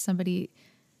don't have somebody,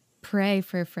 pray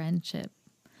for friendship.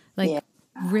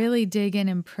 Really dig in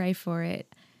and pray for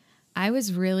it. I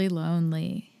was really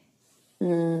lonely.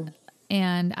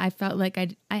 And I felt like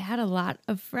I had a lot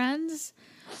of friends,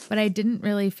 but I didn't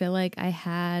really feel like I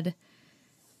had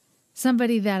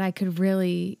somebody that I could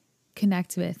really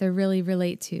connect with or really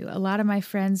relate to. A lot of my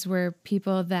friends were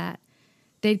people that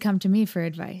they'd come to me for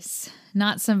advice,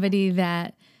 not somebody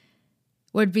that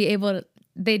would be able to,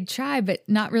 they'd try, but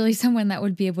not really someone that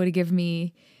would be able to give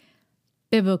me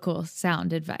biblical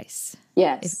sound advice.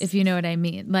 Yes. If you know what I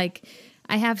mean. Like,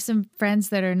 I have some friends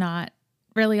that are not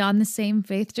really on the same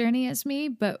faith journey as me,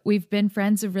 but we've been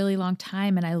friends a really long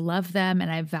time and I love them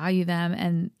and I value them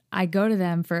and I go to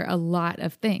them for a lot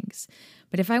of things.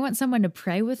 But if I want someone to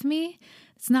pray with me,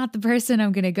 it's not the person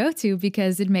I'm going to go to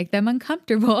because it'd make them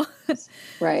uncomfortable.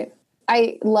 Right.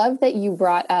 I love that you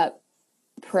brought up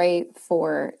pray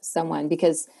for someone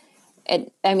because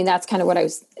And I mean, that's kind of what I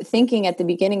was thinking at the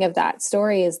beginning of that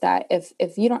story, is that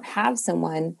if you don't have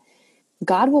someone,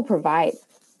 God will provide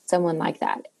someone like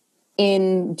that.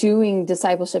 In doing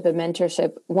discipleship and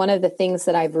mentorship, one of the things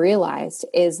that I've realized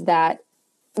is that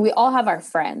we all have our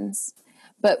friends,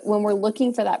 but when we're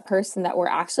looking for that person that we're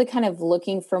actually kind of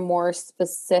looking for more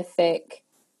specific,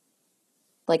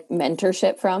 like,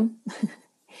 mentorship from,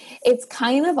 it's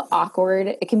kind of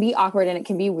awkward. It can be awkward and it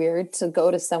can be weird to go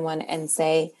to someone and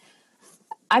say,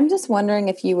 I'm just wondering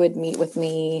if you would meet with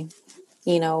me,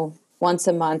 once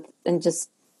a month, and just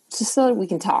so that we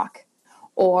can talk.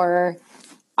 Or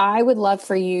I would love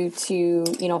for you to,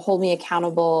 hold me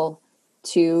accountable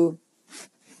to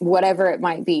whatever it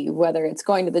might be, whether it's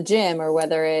going to the gym or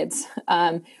whether it's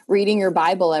reading your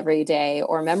Bible every day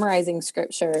or memorizing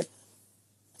scripture,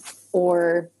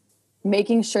 or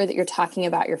making sure that you're talking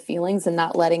about your feelings and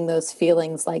not letting those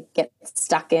feelings like get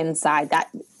stuck inside. That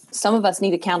some of us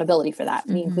need accountability for that,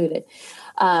 me included.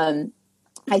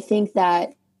 I think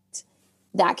that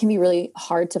can be really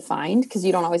hard to find because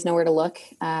you don't always know where to look.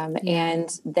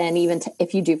 And then even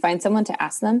if you do find someone, to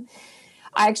ask them.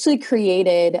 I actually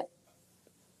created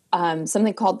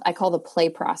something I call the PLAY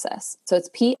process. So it's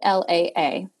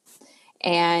PLAA.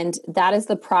 And that is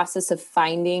the process of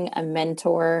finding a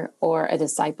mentor or a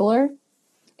discipler.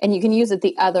 And you can use it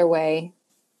the other way.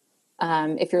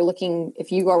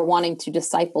 If you are wanting to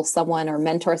disciple someone or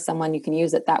mentor someone, you can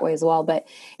use it that way as well. But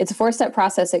it's a 4-step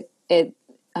process. It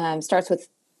starts with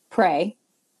pray,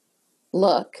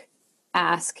 look,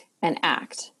 ask, and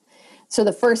act. So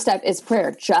the first step is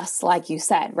prayer, just like you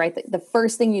said, right? The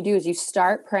first thing you do is you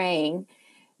start praying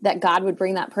that God would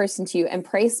bring that person to you, and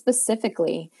pray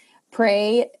specifically.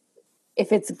 Pray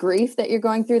if it's grief that you're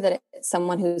going through, that it's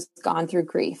someone who's gone through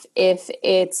grief. If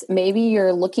it's maybe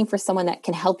you're looking for someone that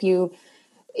can help you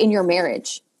in your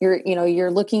marriage,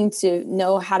 you're looking to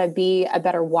know how to be a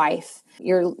better wife,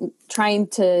 you're trying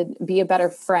to be a better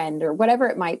friend, or whatever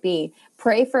it might be.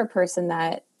 Pray for a person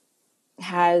that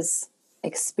has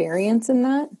experience in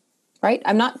that, right?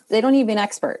 They don't need to be an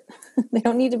expert. They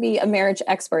don't need to be a marriage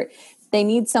expert. They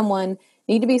need to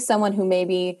be someone who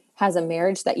maybe has a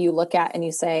marriage that you look at and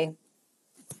you say,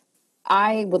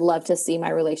 I would love to see my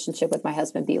relationship with my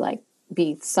husband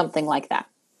be something like that.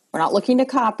 We're not looking to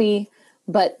copy,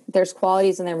 but there's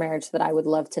qualities in their marriage that I would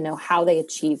love to know how they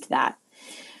achieved that.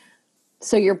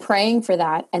 So you're praying for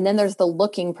that. And then there's the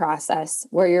looking process,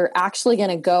 where you're actually going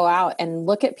to go out and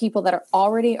look at people that are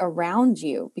already around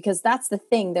you, because that's the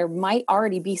thing. There might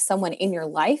already be someone in your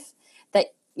life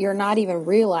that you're not even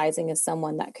realizing is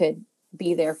someone that could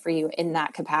be there for you in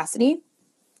that capacity.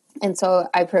 And so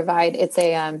I provide, it's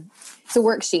a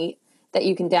worksheet that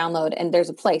you can download, and there's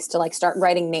a place to start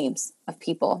writing names of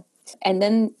people, and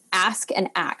then ask and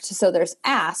act. So there's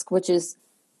ask, which is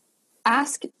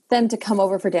ask them to come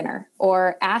over for dinner,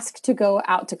 or ask to go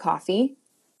out to coffee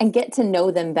and get to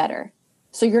know them better.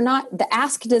 So the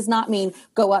ask does not mean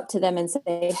go up to them and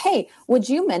say, hey, would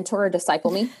you mentor or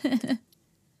disciple me?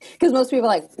 Because most people are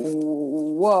like,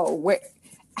 whoa,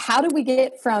 how do we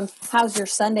get from how's your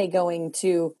Sunday going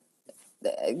to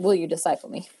will you disciple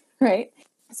me? Right?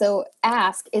 So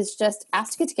ask is just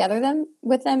ask to get together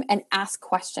with them and ask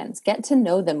questions, get to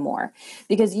know them more,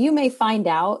 because you may find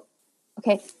out,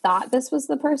 okay, thought this was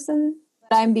the person,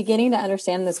 but I'm beginning to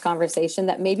understand this conversation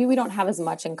that maybe we don't have as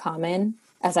much in common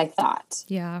as I thought.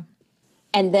 Yeah.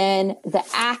 And then the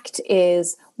act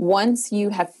is, once you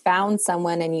have found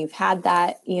someone and you've had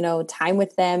that, time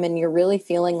with them, and you're really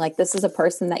feeling like this is a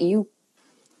person that you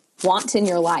want in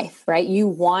your life, right? You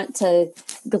want to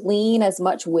glean as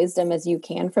much wisdom as you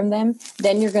can from them,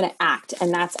 then you're going to act.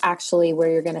 And that's actually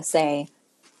where you're going to say,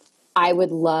 I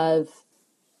would love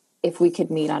if we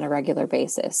could meet on a regular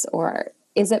basis, or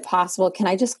is it possible? Can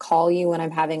I just call you when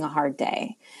I'm having a hard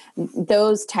day?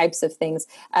 Those types of things.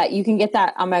 You can get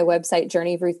that on my website,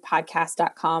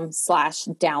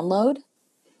 journeyofruthpodcast.com/download.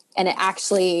 And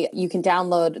you can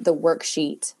download the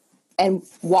worksheet and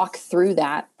walk through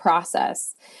that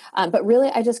process. But really,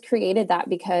 I just created that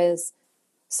because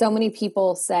so many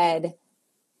people said,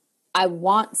 I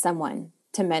want someone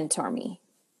to mentor me,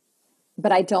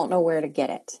 but I don't know where to get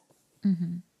it.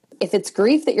 Mm-hmm. If it's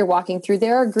grief that you're walking through,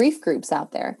 there are grief groups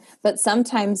out there. But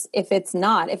sometimes if it's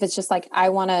just like, I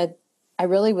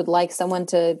really would like someone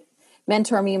to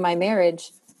mentor me in my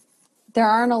marriage, there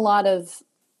aren't a lot of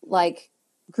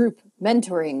group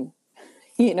mentoring,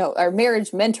 or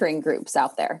marriage mentoring groups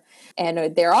out there.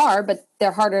 And there are, but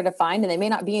they're harder to find, and they may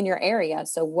not be in your area.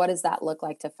 So what does that look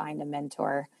like to find a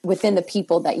mentor within the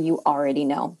people that you already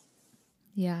know?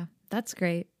 Yeah, that's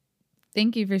great.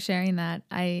 Thank you for sharing that.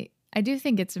 I do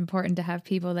think it's important to have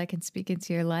people that can speak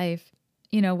into your life.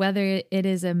 whether it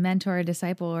is a mentor, a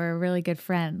disciple, or a really good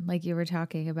friend, like you were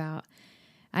talking about,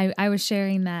 I was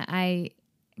sharing that I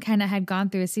kind of had gone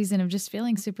through a season of just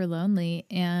feeling super lonely.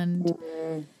 And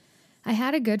I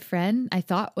had a good friend, I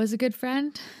thought was a good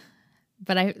friend,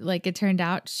 but it turned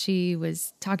out she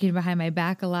was talking behind my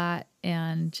back a lot.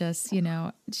 And just,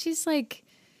 she's like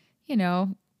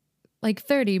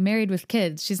 30, married with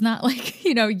kids. She's not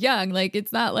young. Like,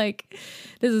 it's not like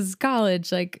this is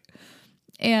college.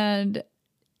 And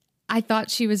I thought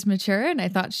she was mature, and I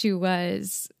thought she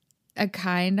was a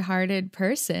kind-hearted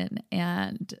person.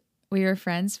 And we were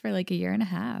friends for like a year and a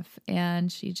half,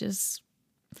 and she just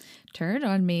turned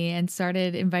on me and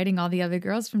started inviting all the other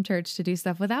girls from church to do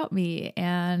stuff without me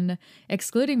and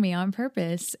excluding me on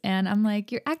purpose. And I'm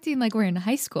like, you're acting like we're in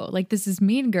high school. Like, this is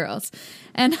Mean Girls.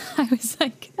 And I was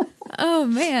like, oh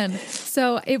man.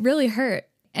 So it really hurt.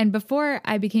 And before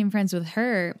I became friends with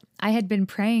her, I had been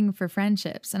praying for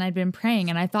friendships, and I'd been praying,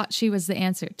 and I thought she was the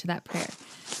answer to that prayer.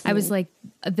 I was like,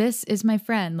 this is my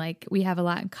friend. Like, we have a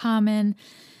lot in common.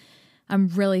 I'm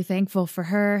really thankful for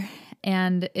her.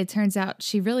 And it turns out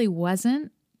she really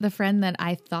wasn't the friend that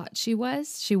I thought she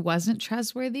was. She wasn't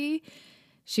trustworthy.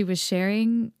 She was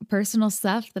sharing personal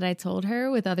stuff that I told her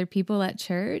with other people at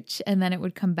church, and then it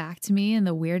would come back to me in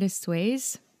the weirdest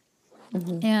ways.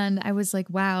 Mm-hmm. And I was like,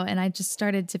 wow. And I just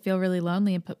started to feel really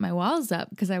lonely and put my walls up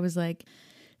because I was like,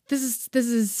 this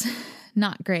is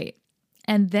not great.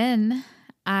 And then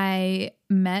I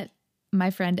met my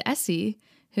friend Essie,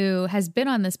 who has been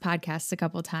on this podcast a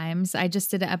couple times. I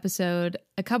just did an episode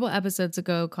a couple episodes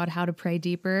ago called How to Pray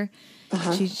Deeper.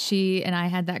 Uh-huh. She and I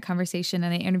had that conversation,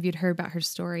 and I interviewed her about her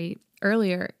story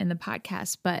earlier in the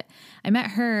podcast. But I met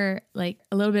her like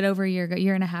a little bit over a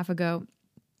year and a half ago.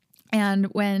 And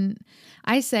when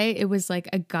I say it was like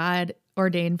a God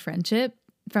ordained friendship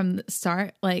from the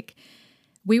start, like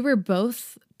we were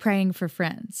both praying for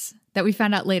friends that we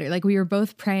found out later. Like, we were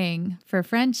both praying for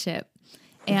friendship.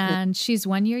 And she's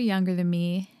 1 year younger than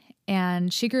me,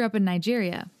 and she grew up in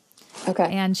Nigeria.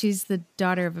 Okay. And she's the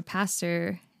daughter of a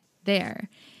pastor there.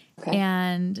 Okay.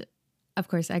 And of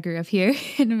course, I grew up here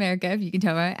in America, if you can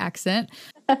tell by my accent.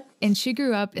 And she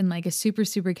grew up in like a super,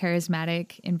 super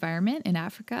charismatic environment in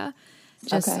Africa.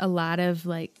 Just a lot of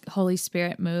like Holy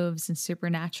Spirit moves and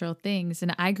supernatural things.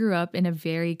 And I grew up in a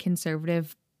very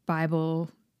conservative Bible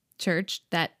church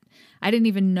that I didn't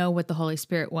even know what the Holy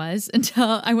Spirit was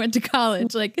until I went to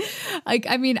college.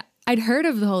 I mean, I'd heard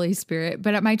of the Holy Spirit,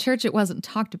 but at my church, it wasn't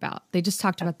talked about. They just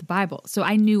talked about the Bible. So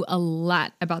I knew a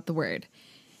lot about the Word,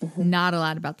 not a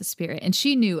lot about the Spirit. And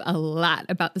she knew a lot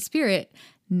about the Spirit,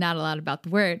 not a lot about the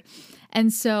Word.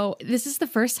 And so this is the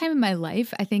first time in my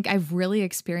life, I think I've really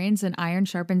experienced an iron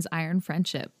sharpens iron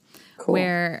friendship,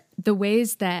 where the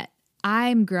ways that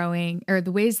I'm growing, or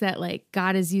the ways that like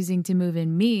God is using to move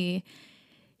in me,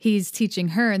 He's teaching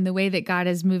her, and the way that God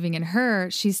is moving in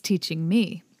her, she's teaching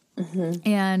me. Mm-hmm.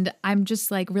 And I'm just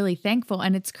like really thankful.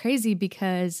 And it's crazy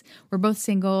because we're both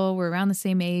single, we're around the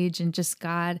same age, and just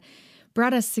God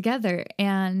brought us together.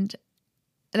 And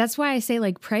that's why I say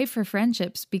like pray for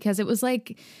friendships, because it was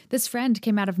like this friend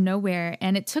came out of nowhere,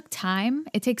 and it took time.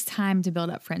 It takes time to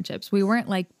build up friendships. We weren't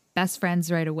like best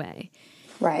friends right away.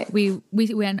 Right. We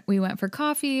went for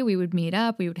coffee. We would meet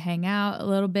up. We would hang out a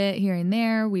little bit here and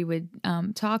there. We would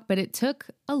talk, but it took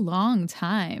a long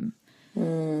time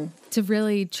to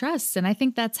really trust. And I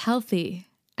think that's healthy.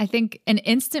 I think an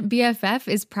instant BFF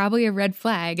is probably a red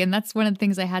flag. And that's one of the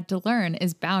things I had to learn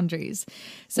is boundaries.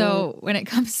 So when it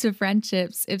comes to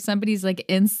friendships, if somebody's like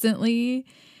instantly,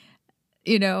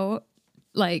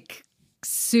 like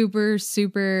super,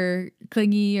 super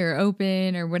clingy or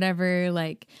open or whatever,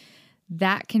 like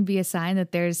that can be a sign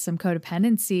that there's some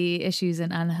codependency issues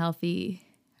and unhealthy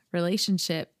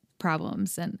relationship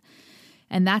problems.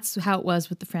 And that's how it was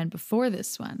with the friend before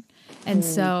this one. And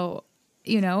so,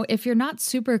 if you're not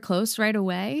super close right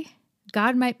away,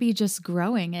 God might be just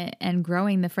growing it and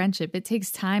growing the friendship. It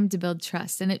takes time to build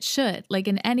trust, and it should, like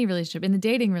in any relationship, in the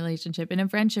dating relationship, in a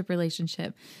friendship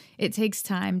relationship, it takes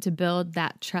time to build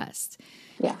that trust.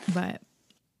 Yeah. But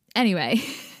anyway.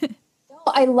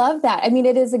 I love that. I mean,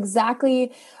 it is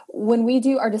exactly when we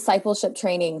do our discipleship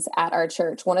trainings at our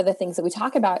church, one of the things that we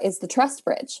talk about is the trust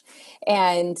bridge,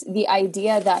 and the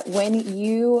idea that when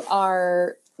you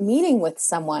are meeting with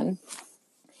someone,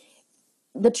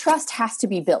 the trust has to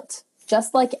be built,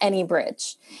 just like any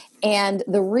bridge. And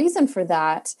the reason for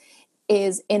that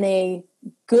is in a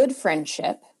good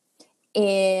friendship,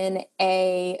 in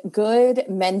a good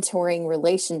mentoring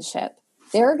relationship,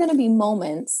 there are going to be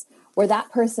moments where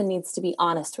that person needs to be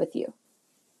honest with you.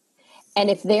 And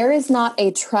if there is not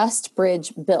a trust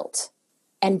bridge built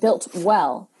and built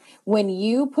well, when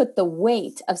you put the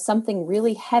weight of something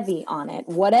really heavy on it,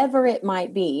 whatever it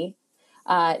might be,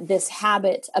 this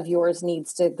habit of yours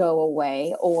needs to go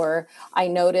away, or I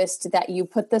noticed that you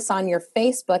put this on your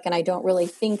Facebook and I don't really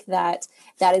think that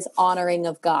that is honoring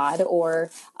of God, or,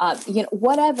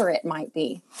 whatever it might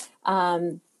be.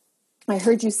 I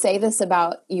heard you say this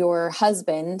about your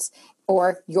husband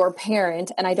or your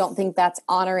parent, and I don't think that's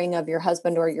honoring of your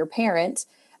husband or your parent,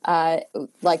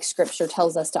 like Scripture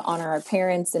tells us to honor our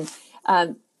parents.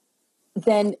 And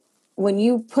then when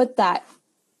you put that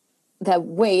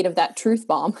weight of that truth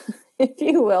bomb, if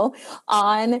you will,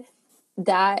 on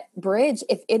that bridge,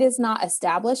 if it is not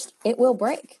established, it will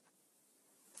break.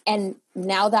 And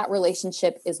now that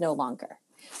relationship is no longer.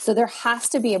 So there has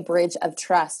to be a bridge of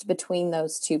trust between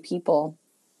those two people.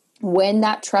 When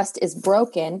that trust is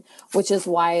broken, which is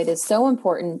why it is so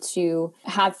important to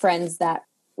have friends that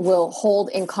will hold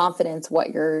in confidence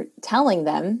what you're telling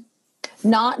them,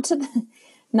 not to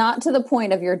the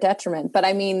point of your detriment, but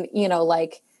I mean,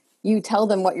 like you tell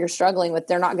them what you're struggling with,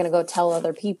 they're not going to go tell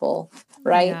other people,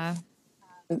 right? Yeah.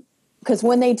 Because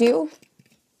when they do,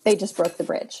 they just broke the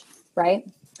bridge, right?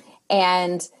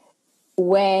 And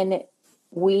when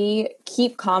we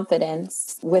keep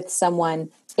confidence with someone,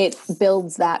 it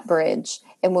builds that bridge.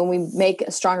 And when we make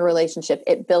a stronger relationship,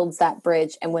 it builds that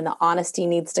bridge. And when the honesty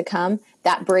needs to come,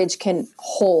 that bridge can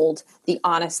hold the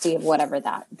honesty of whatever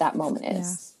that moment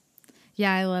is.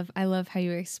 Yeah, I love how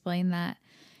you explain that.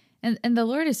 And the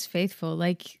Lord is faithful,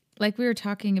 like we were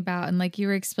talking about, and like you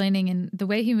were explaining, in the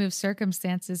way he moves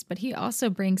circumstances, but he also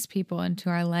brings people into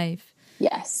our life.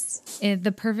 Yes. In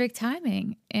the perfect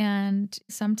timing. And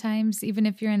sometimes, even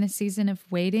if you're in a season of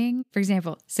waiting, for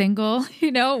example, single,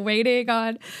 waiting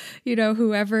on,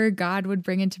 whoever God would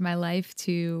bring into my life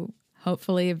to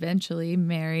hopefully eventually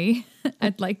marry.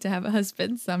 I'd like to have a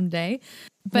husband someday.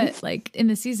 But like in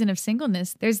the season of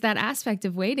singleness, there's that aspect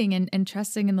of waiting and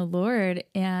trusting in the Lord,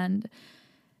 and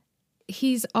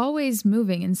he's always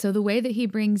moving. And so the way that he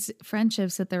brings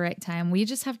friendships at the right time, we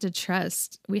just have to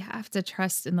trust. We have to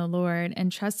trust in the Lord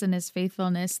and trust in his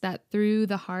faithfulness, that through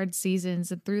the hard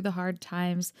seasons and through the hard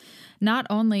times, not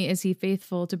only is he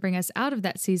faithful to bring us out of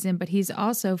that season, but he's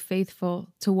also faithful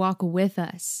to walk with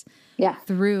us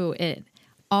through it.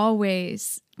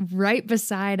 Always right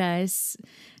beside us,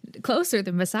 closer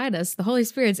than beside us. The Holy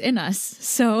Spirit's in us.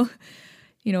 So,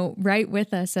 right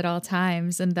with us at all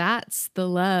times. And that's the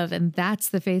love and that's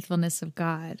the faithfulness of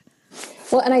God.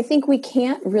 Well, and I think we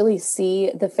can't really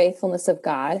see the faithfulness of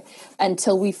God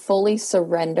until we fully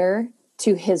surrender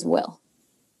to his will.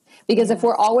 Because if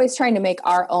we're always trying to make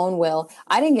our own will,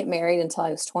 I didn't get married until I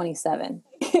was 27.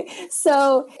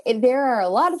 So there are a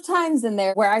lot of times in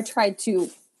there where I tried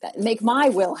to make my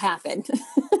will happen,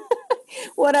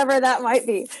 whatever that might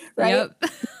be, right?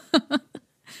 Yep.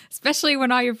 Especially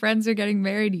when all your friends are getting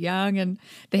married young and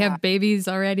they have babies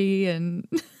already. And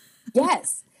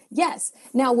Yes.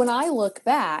 Now, when I look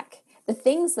back, the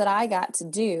things that I got to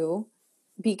do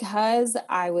because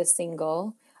I was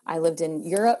single, I lived in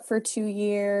Europe for 2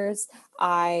 years.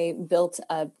 I built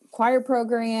a choir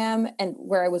program, and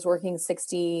where I was working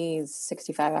 60,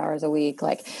 65 hours a week.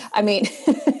 Like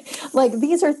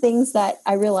these are things that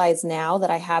I realize now that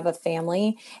I have a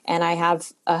family and I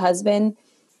have a husband.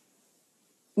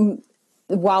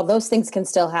 While those things can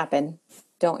still happen,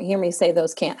 don't hear me say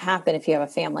those can't happen if you have a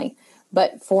family.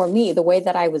 But for me, the way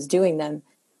that I was doing them,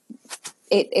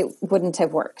 it wouldn't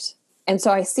have worked. And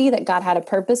so I see that God had a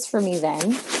purpose for me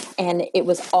then, and it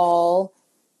was all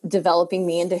developing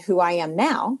me into who I am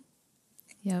now.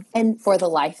 Yep. And for the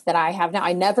life that I have now.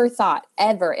 I never thought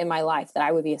ever in my life that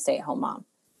I would be a stay-at-home mom.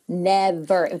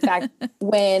 Never. In fact,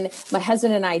 when my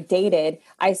husband and I dated,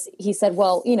 he said,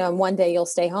 well, one day you'll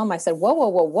stay home. I said,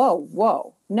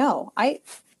 whoa. No, I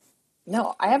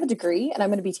have a degree and I'm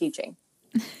going to be teaching.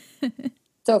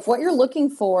 So if what you're looking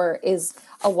for is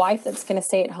a wife that's going to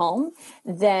stay at home,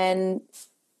 then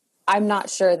I'm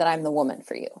not sure that I'm the woman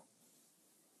for you.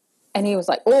 And he was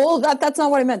like, oh, that's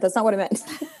not what I meant. That's not what I meant.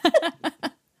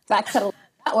 Backpedal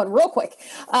that one real quick.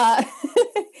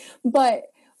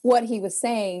 But what he was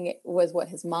saying was what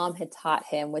his mom had taught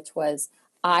him, which was,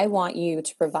 I want you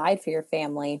to provide for your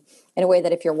family in a way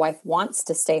that if your wife wants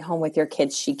to stay home with your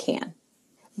kids, she can.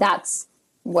 That's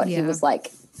what he was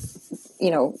like,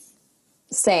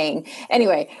 saying.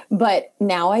 Anyway, but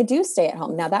now I do stay at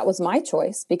home. Now that was my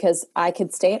choice because I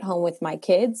could stay at home with my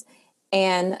kids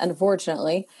and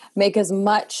unfortunately make as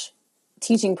much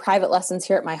teaching private lessons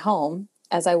here at my home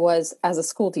as I was as a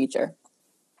school teacher.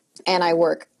 And I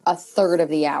work a third of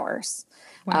the hours.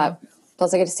 Wow.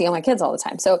 Plus I get to see all my kids all the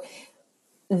time. So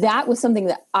that was something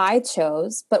that I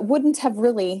chose, but wouldn't have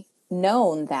really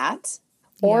known that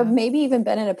or Yeah. maybe even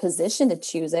been in a position to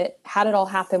choose it had it all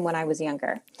happened when I was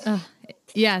younger.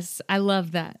 Yes, I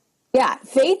love that. Yeah,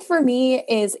 faith for me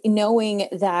is knowing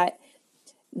that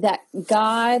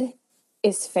God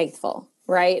is faithful,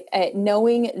 right?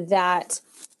 Knowing that,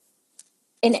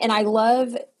 and I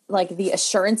love like the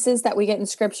assurances that we get in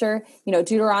scripture. You know,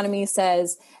 Deuteronomy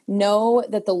says, know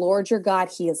that the Lord your God,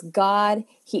 he is God.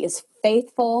 He is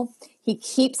faithful. He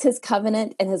keeps his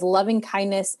covenant and his loving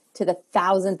kindness to the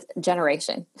 1,000th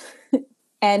generation.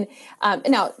 And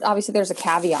now obviously there's a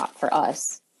caveat for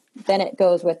us. Then it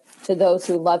goes with to those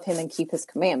who love him and keep his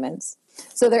commandments.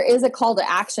 So there is a call to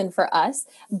action for us,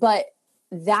 but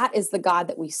that is the God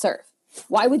that we serve.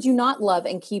 Why would you not love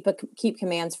and keep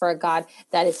commands for a God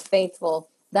that is faithful,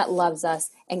 that loves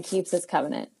us and keeps his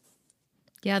covenant?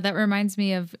 Yeah, that reminds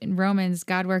me of in Romans,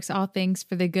 God works all things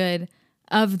for the good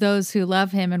of those who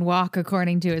love him and walk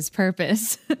according to his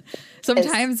purpose.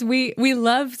 Sometimes we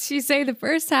love to say the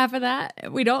first half of that.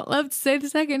 We don't love to say the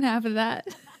second half of that.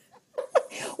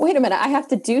 Wait a minute, I have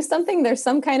to do something. There's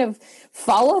some kind of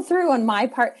follow through on my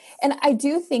part. And I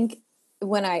do think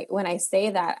when I say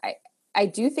that, I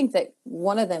do think that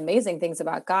one of the amazing things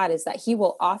about God is that he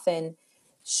will often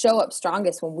show up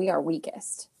strongest when we are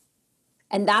weakest.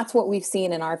 And that's what we've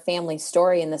seen in our family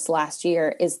story in this last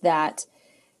year, is that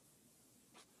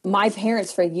my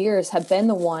parents for years have been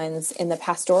the ones in the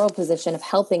pastoral position of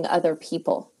helping other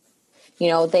people. You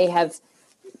know, they have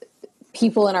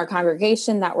people in our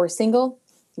congregation that were single.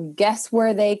 Guess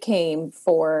where they came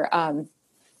for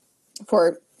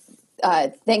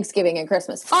Thanksgiving and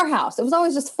Christmas? Our house. It was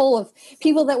always just full of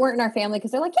people that weren't in our family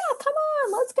because they're like, yeah, come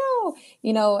on, let's go.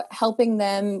 You know, helping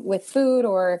them with food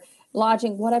or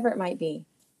lodging, whatever it might be.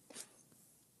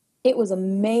 It was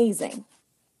amazing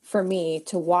for me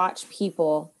to watch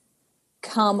people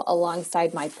come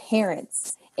alongside my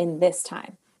parents in this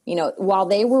time. You know, while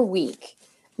they were weak,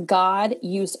 God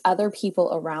used other people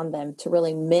around them to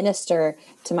really minister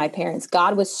to my parents.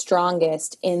 God was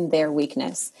strongest in their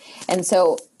weakness. And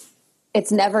so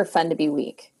it's never fun to be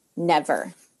weak.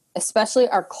 Never. Especially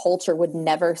our culture would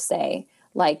never say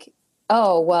like,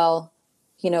 oh, well,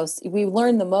 you know, we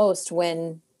learn the most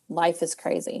when life is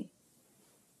crazy.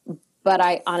 But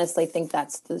I honestly think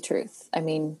that's the truth. I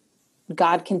mean,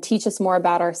 God can teach us more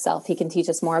about ourselves. He can teach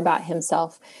us more about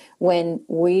himself when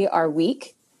we are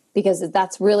weak, because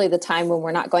that's really the time when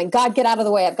we're not going, God, get out of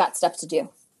the way. I've got stuff to do.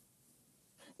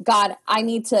 God, I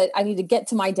need to get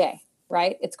to my day,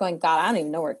 right? It's going, God, I don't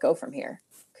even know where to go from here.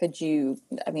 Could you,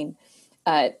 I mean,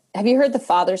 have you heard The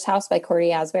Father's House by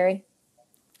Cordy Asbury?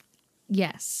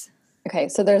 Yes. Okay,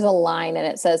 so there's a line and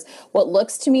it says, what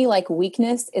looks to me like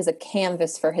weakness is a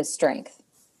canvas for his strength.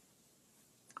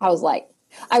 I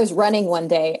was running one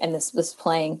day and this was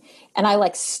playing and I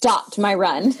like stopped my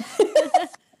run.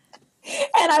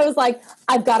 And I was like,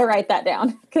 I've got to write that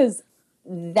down, because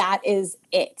that is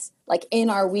it. Like in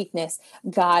our weakness,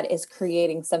 God is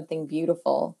creating something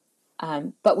beautiful.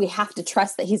 But we have to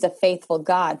trust that he's a faithful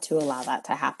God to allow that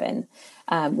to happen.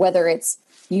 Whether it's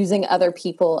using other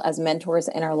people as mentors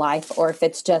in our life, or if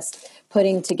it's just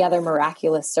putting together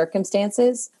miraculous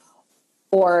circumstances,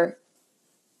 or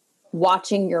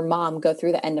watching your mom go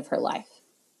through the end of her life.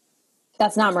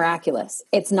 That's not miraculous.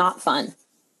 It's not fun.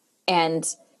 And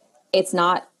it's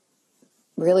not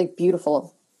really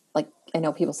beautiful. Like, I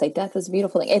know people say death is a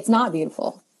beautiful thing. It's not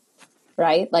beautiful,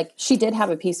 right? Like, she did have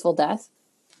a peaceful death,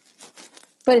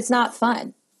 but it's not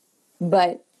fun.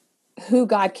 But who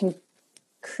God can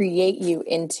create you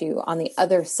into on the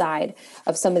other side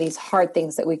of some of these hard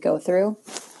things that we go through.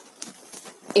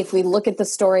 If we look at the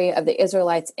story of the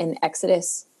Israelites in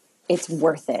Exodus, it's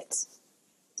worth it,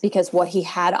 because what he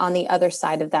had on the other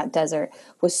side of that desert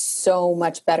was so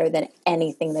much better than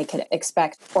anything they could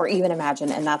expect or even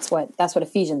imagine. And that's what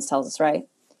Ephesians tells us, right?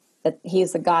 That he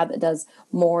is the God that does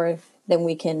more than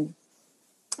we can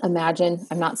imagine.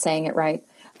 I'm not saying it right.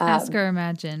 Ask or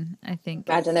imagine, I think.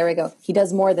 Imagine, there we go. He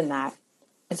does more than that.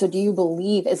 And so do you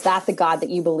believe, is that the God that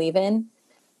you believe in?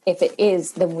 If it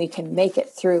is, then we can make it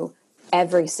through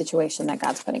every situation that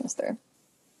God's putting us through.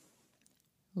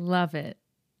 Love it.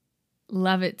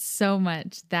 Love it so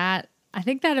much. I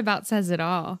think that about says it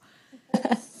all.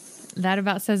 That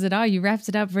about says it all. You wrapped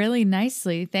it up really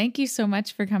nicely. Thank you so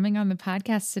much for coming on the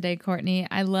podcast today, Courtney.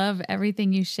 I love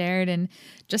everything you shared and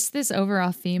just this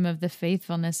overall theme of the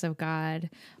faithfulness of God,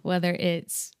 whether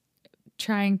it's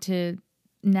trying to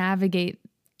navigate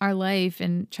our life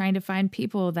and trying to find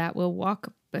people that will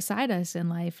walk beside us in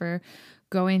life, or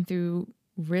going through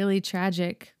really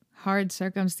tragic, hard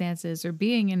circumstances, or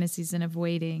being in a season of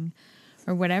waiting,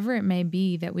 or whatever it may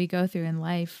be that we go through in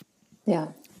life. Yeah.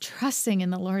 Trusting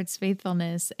in the Lord's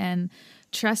faithfulness and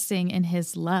trusting in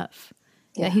his love,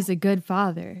 Yeah. that he's a good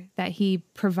father, that he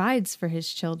provides for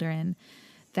his children,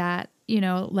 that,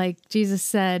 like Jesus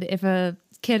said, if a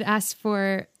kid asks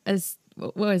for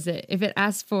what was it? If it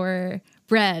asked for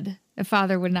bread, a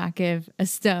father would not give a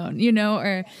stone,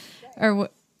 or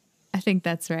I think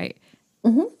that's right.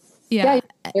 Mm-hmm. Yeah.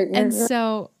 You're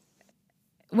so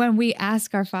when we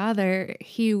ask our Father,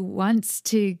 he wants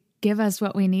to give us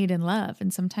what we need in love.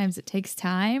 And sometimes it takes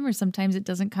time, or sometimes it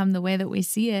doesn't come the way that we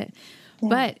see it,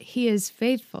 but he is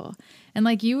faithful. And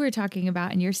like you were talking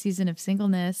about in your season of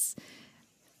singleness,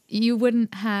 you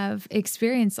wouldn't have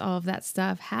experienced all of that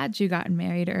stuff had you gotten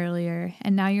married earlier.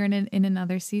 And now you're in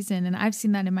another season. And I've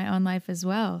seen that in my own life as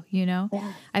well.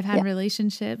 I've had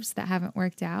relationships that haven't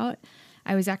worked out.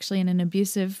 I was actually in an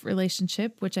abusive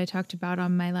relationship, which I talked about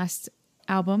on my last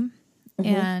album.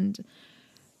 Mm-hmm. And,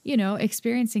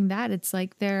 experiencing that, it's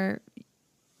like there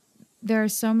are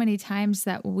so many times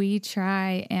that we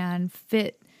try and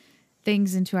fit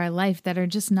things into our life that are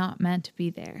just not meant to be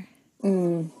there.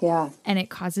 Yeah. And it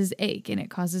causes ache, and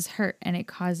it causes hurt, and it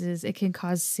can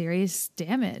cause serious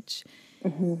damage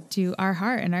to our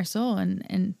heart and our soul.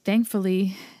 And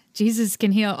thankfully, Jesus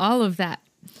can heal all of that.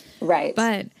 Right.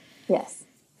 But yes,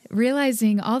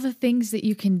 realizing all the things that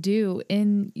you can do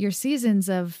in your seasons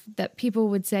that people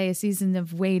would say a season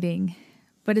of waiting,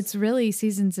 but it's really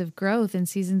seasons of growth and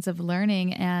seasons of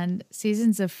learning and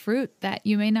seasons of fruit that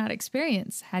you may not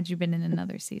experience had you been in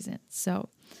another season. So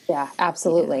yeah,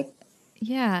 absolutely.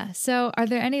 Yeah. So are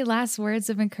there any last words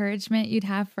of encouragement you'd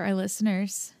have for our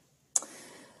listeners?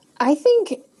 I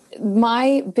think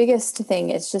my biggest thing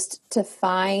is just to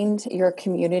find your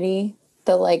community.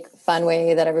 The fun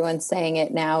way that everyone's saying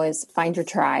it now is find your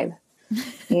tribe,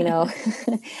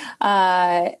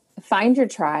 find your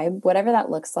tribe, whatever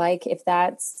that looks like. If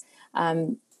that's,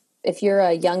 if you're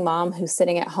a young mom who's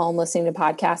sitting at home listening to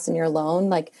podcasts and you're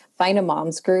alone, find a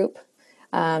mom's group.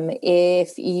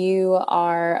 If you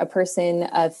are a person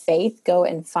of faith, go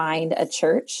and find a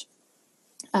church.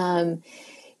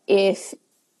 If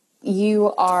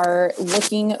you are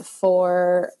looking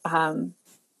for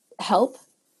help,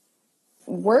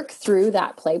 work through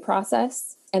that play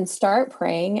process and start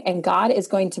praying, and God is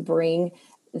going to bring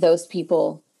those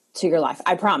people to your life.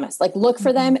 I promise. Look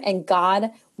for them, and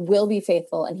God will be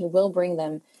faithful and he will bring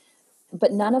them.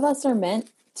 But none of us are meant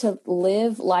to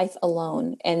live life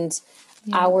alone. And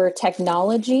our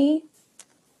technology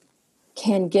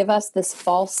can give us this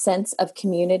false sense of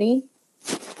community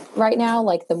right now.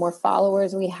 The more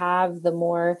followers we have, the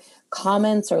more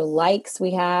comments or likes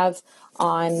we have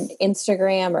on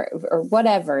Instagram or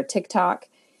whatever, TikTok.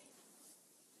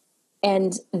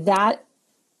 And that,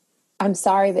 I'm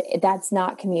sorry, but that's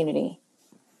not community.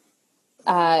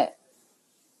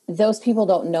 Those people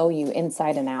don't know you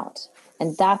inside and out.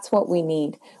 And that's what we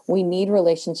need. We need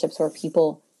relationships where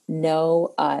people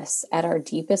know us at our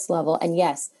deepest level. And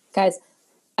yes, guys,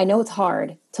 I know it's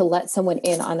hard to let someone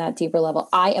in on that deeper level.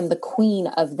 I am the queen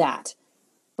of that,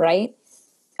 right?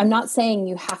 I'm not saying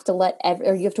you have to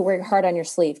or you have to wear your heart on your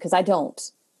sleeve, because I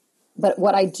don't. But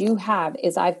what I do have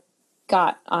is I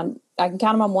can count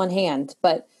them on one hand,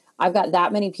 but I've got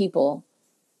that many people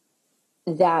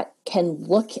that can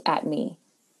look at me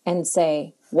and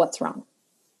say, what's wrong?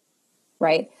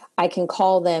 Right? I can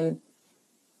call them.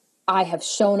 I have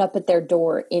shown up at their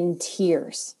door in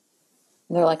tears.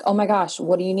 And they're like, oh my gosh,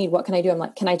 what do you need? What can I do? I'm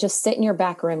like, can I just sit in your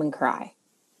back room and cry?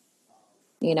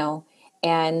 Okay,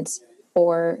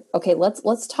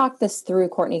 let's talk this through,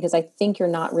 Courtney, because I think you're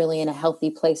not really in a healthy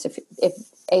place if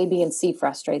A, B, and C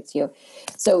frustrates you.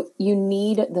 So you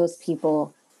need those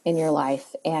people in your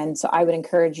life. And so I would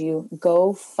encourage you,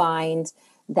 go find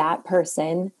that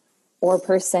person or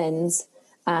persons,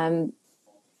 and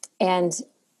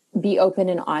be open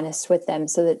and honest with them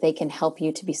so that they can help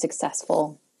you to be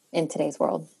successful in today's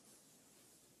world.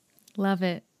 Love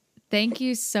it. Thank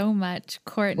you so much,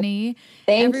 Courtney.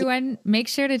 Everyone, make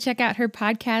sure to check out her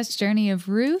podcast, Journey of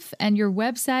Ruth, and your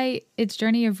website. It's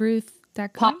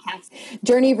journeyofruth.com.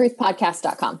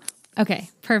 Journeyofruthpodcast.com. Okay,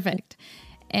 perfect.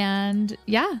 And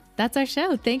yeah, that's our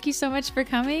show. Thank you so much for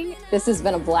coming. This has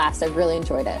been a blast. I've really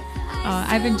enjoyed it. Oh,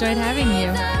 I've enjoyed having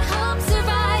you.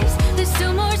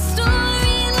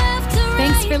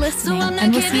 Thanks for listening,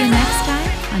 and we'll see you next time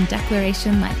on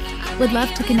Declaration Life. Would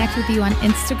love to connect with you on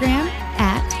Instagram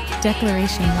at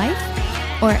Declaration Life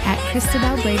or at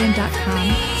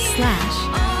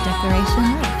ChristaBelleBraden.com/Declaration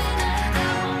Life.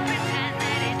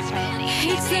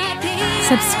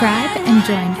 Subscribe and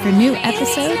join for new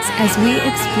episodes as we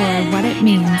explore what it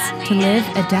means to live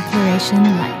a Declaration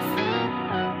Life.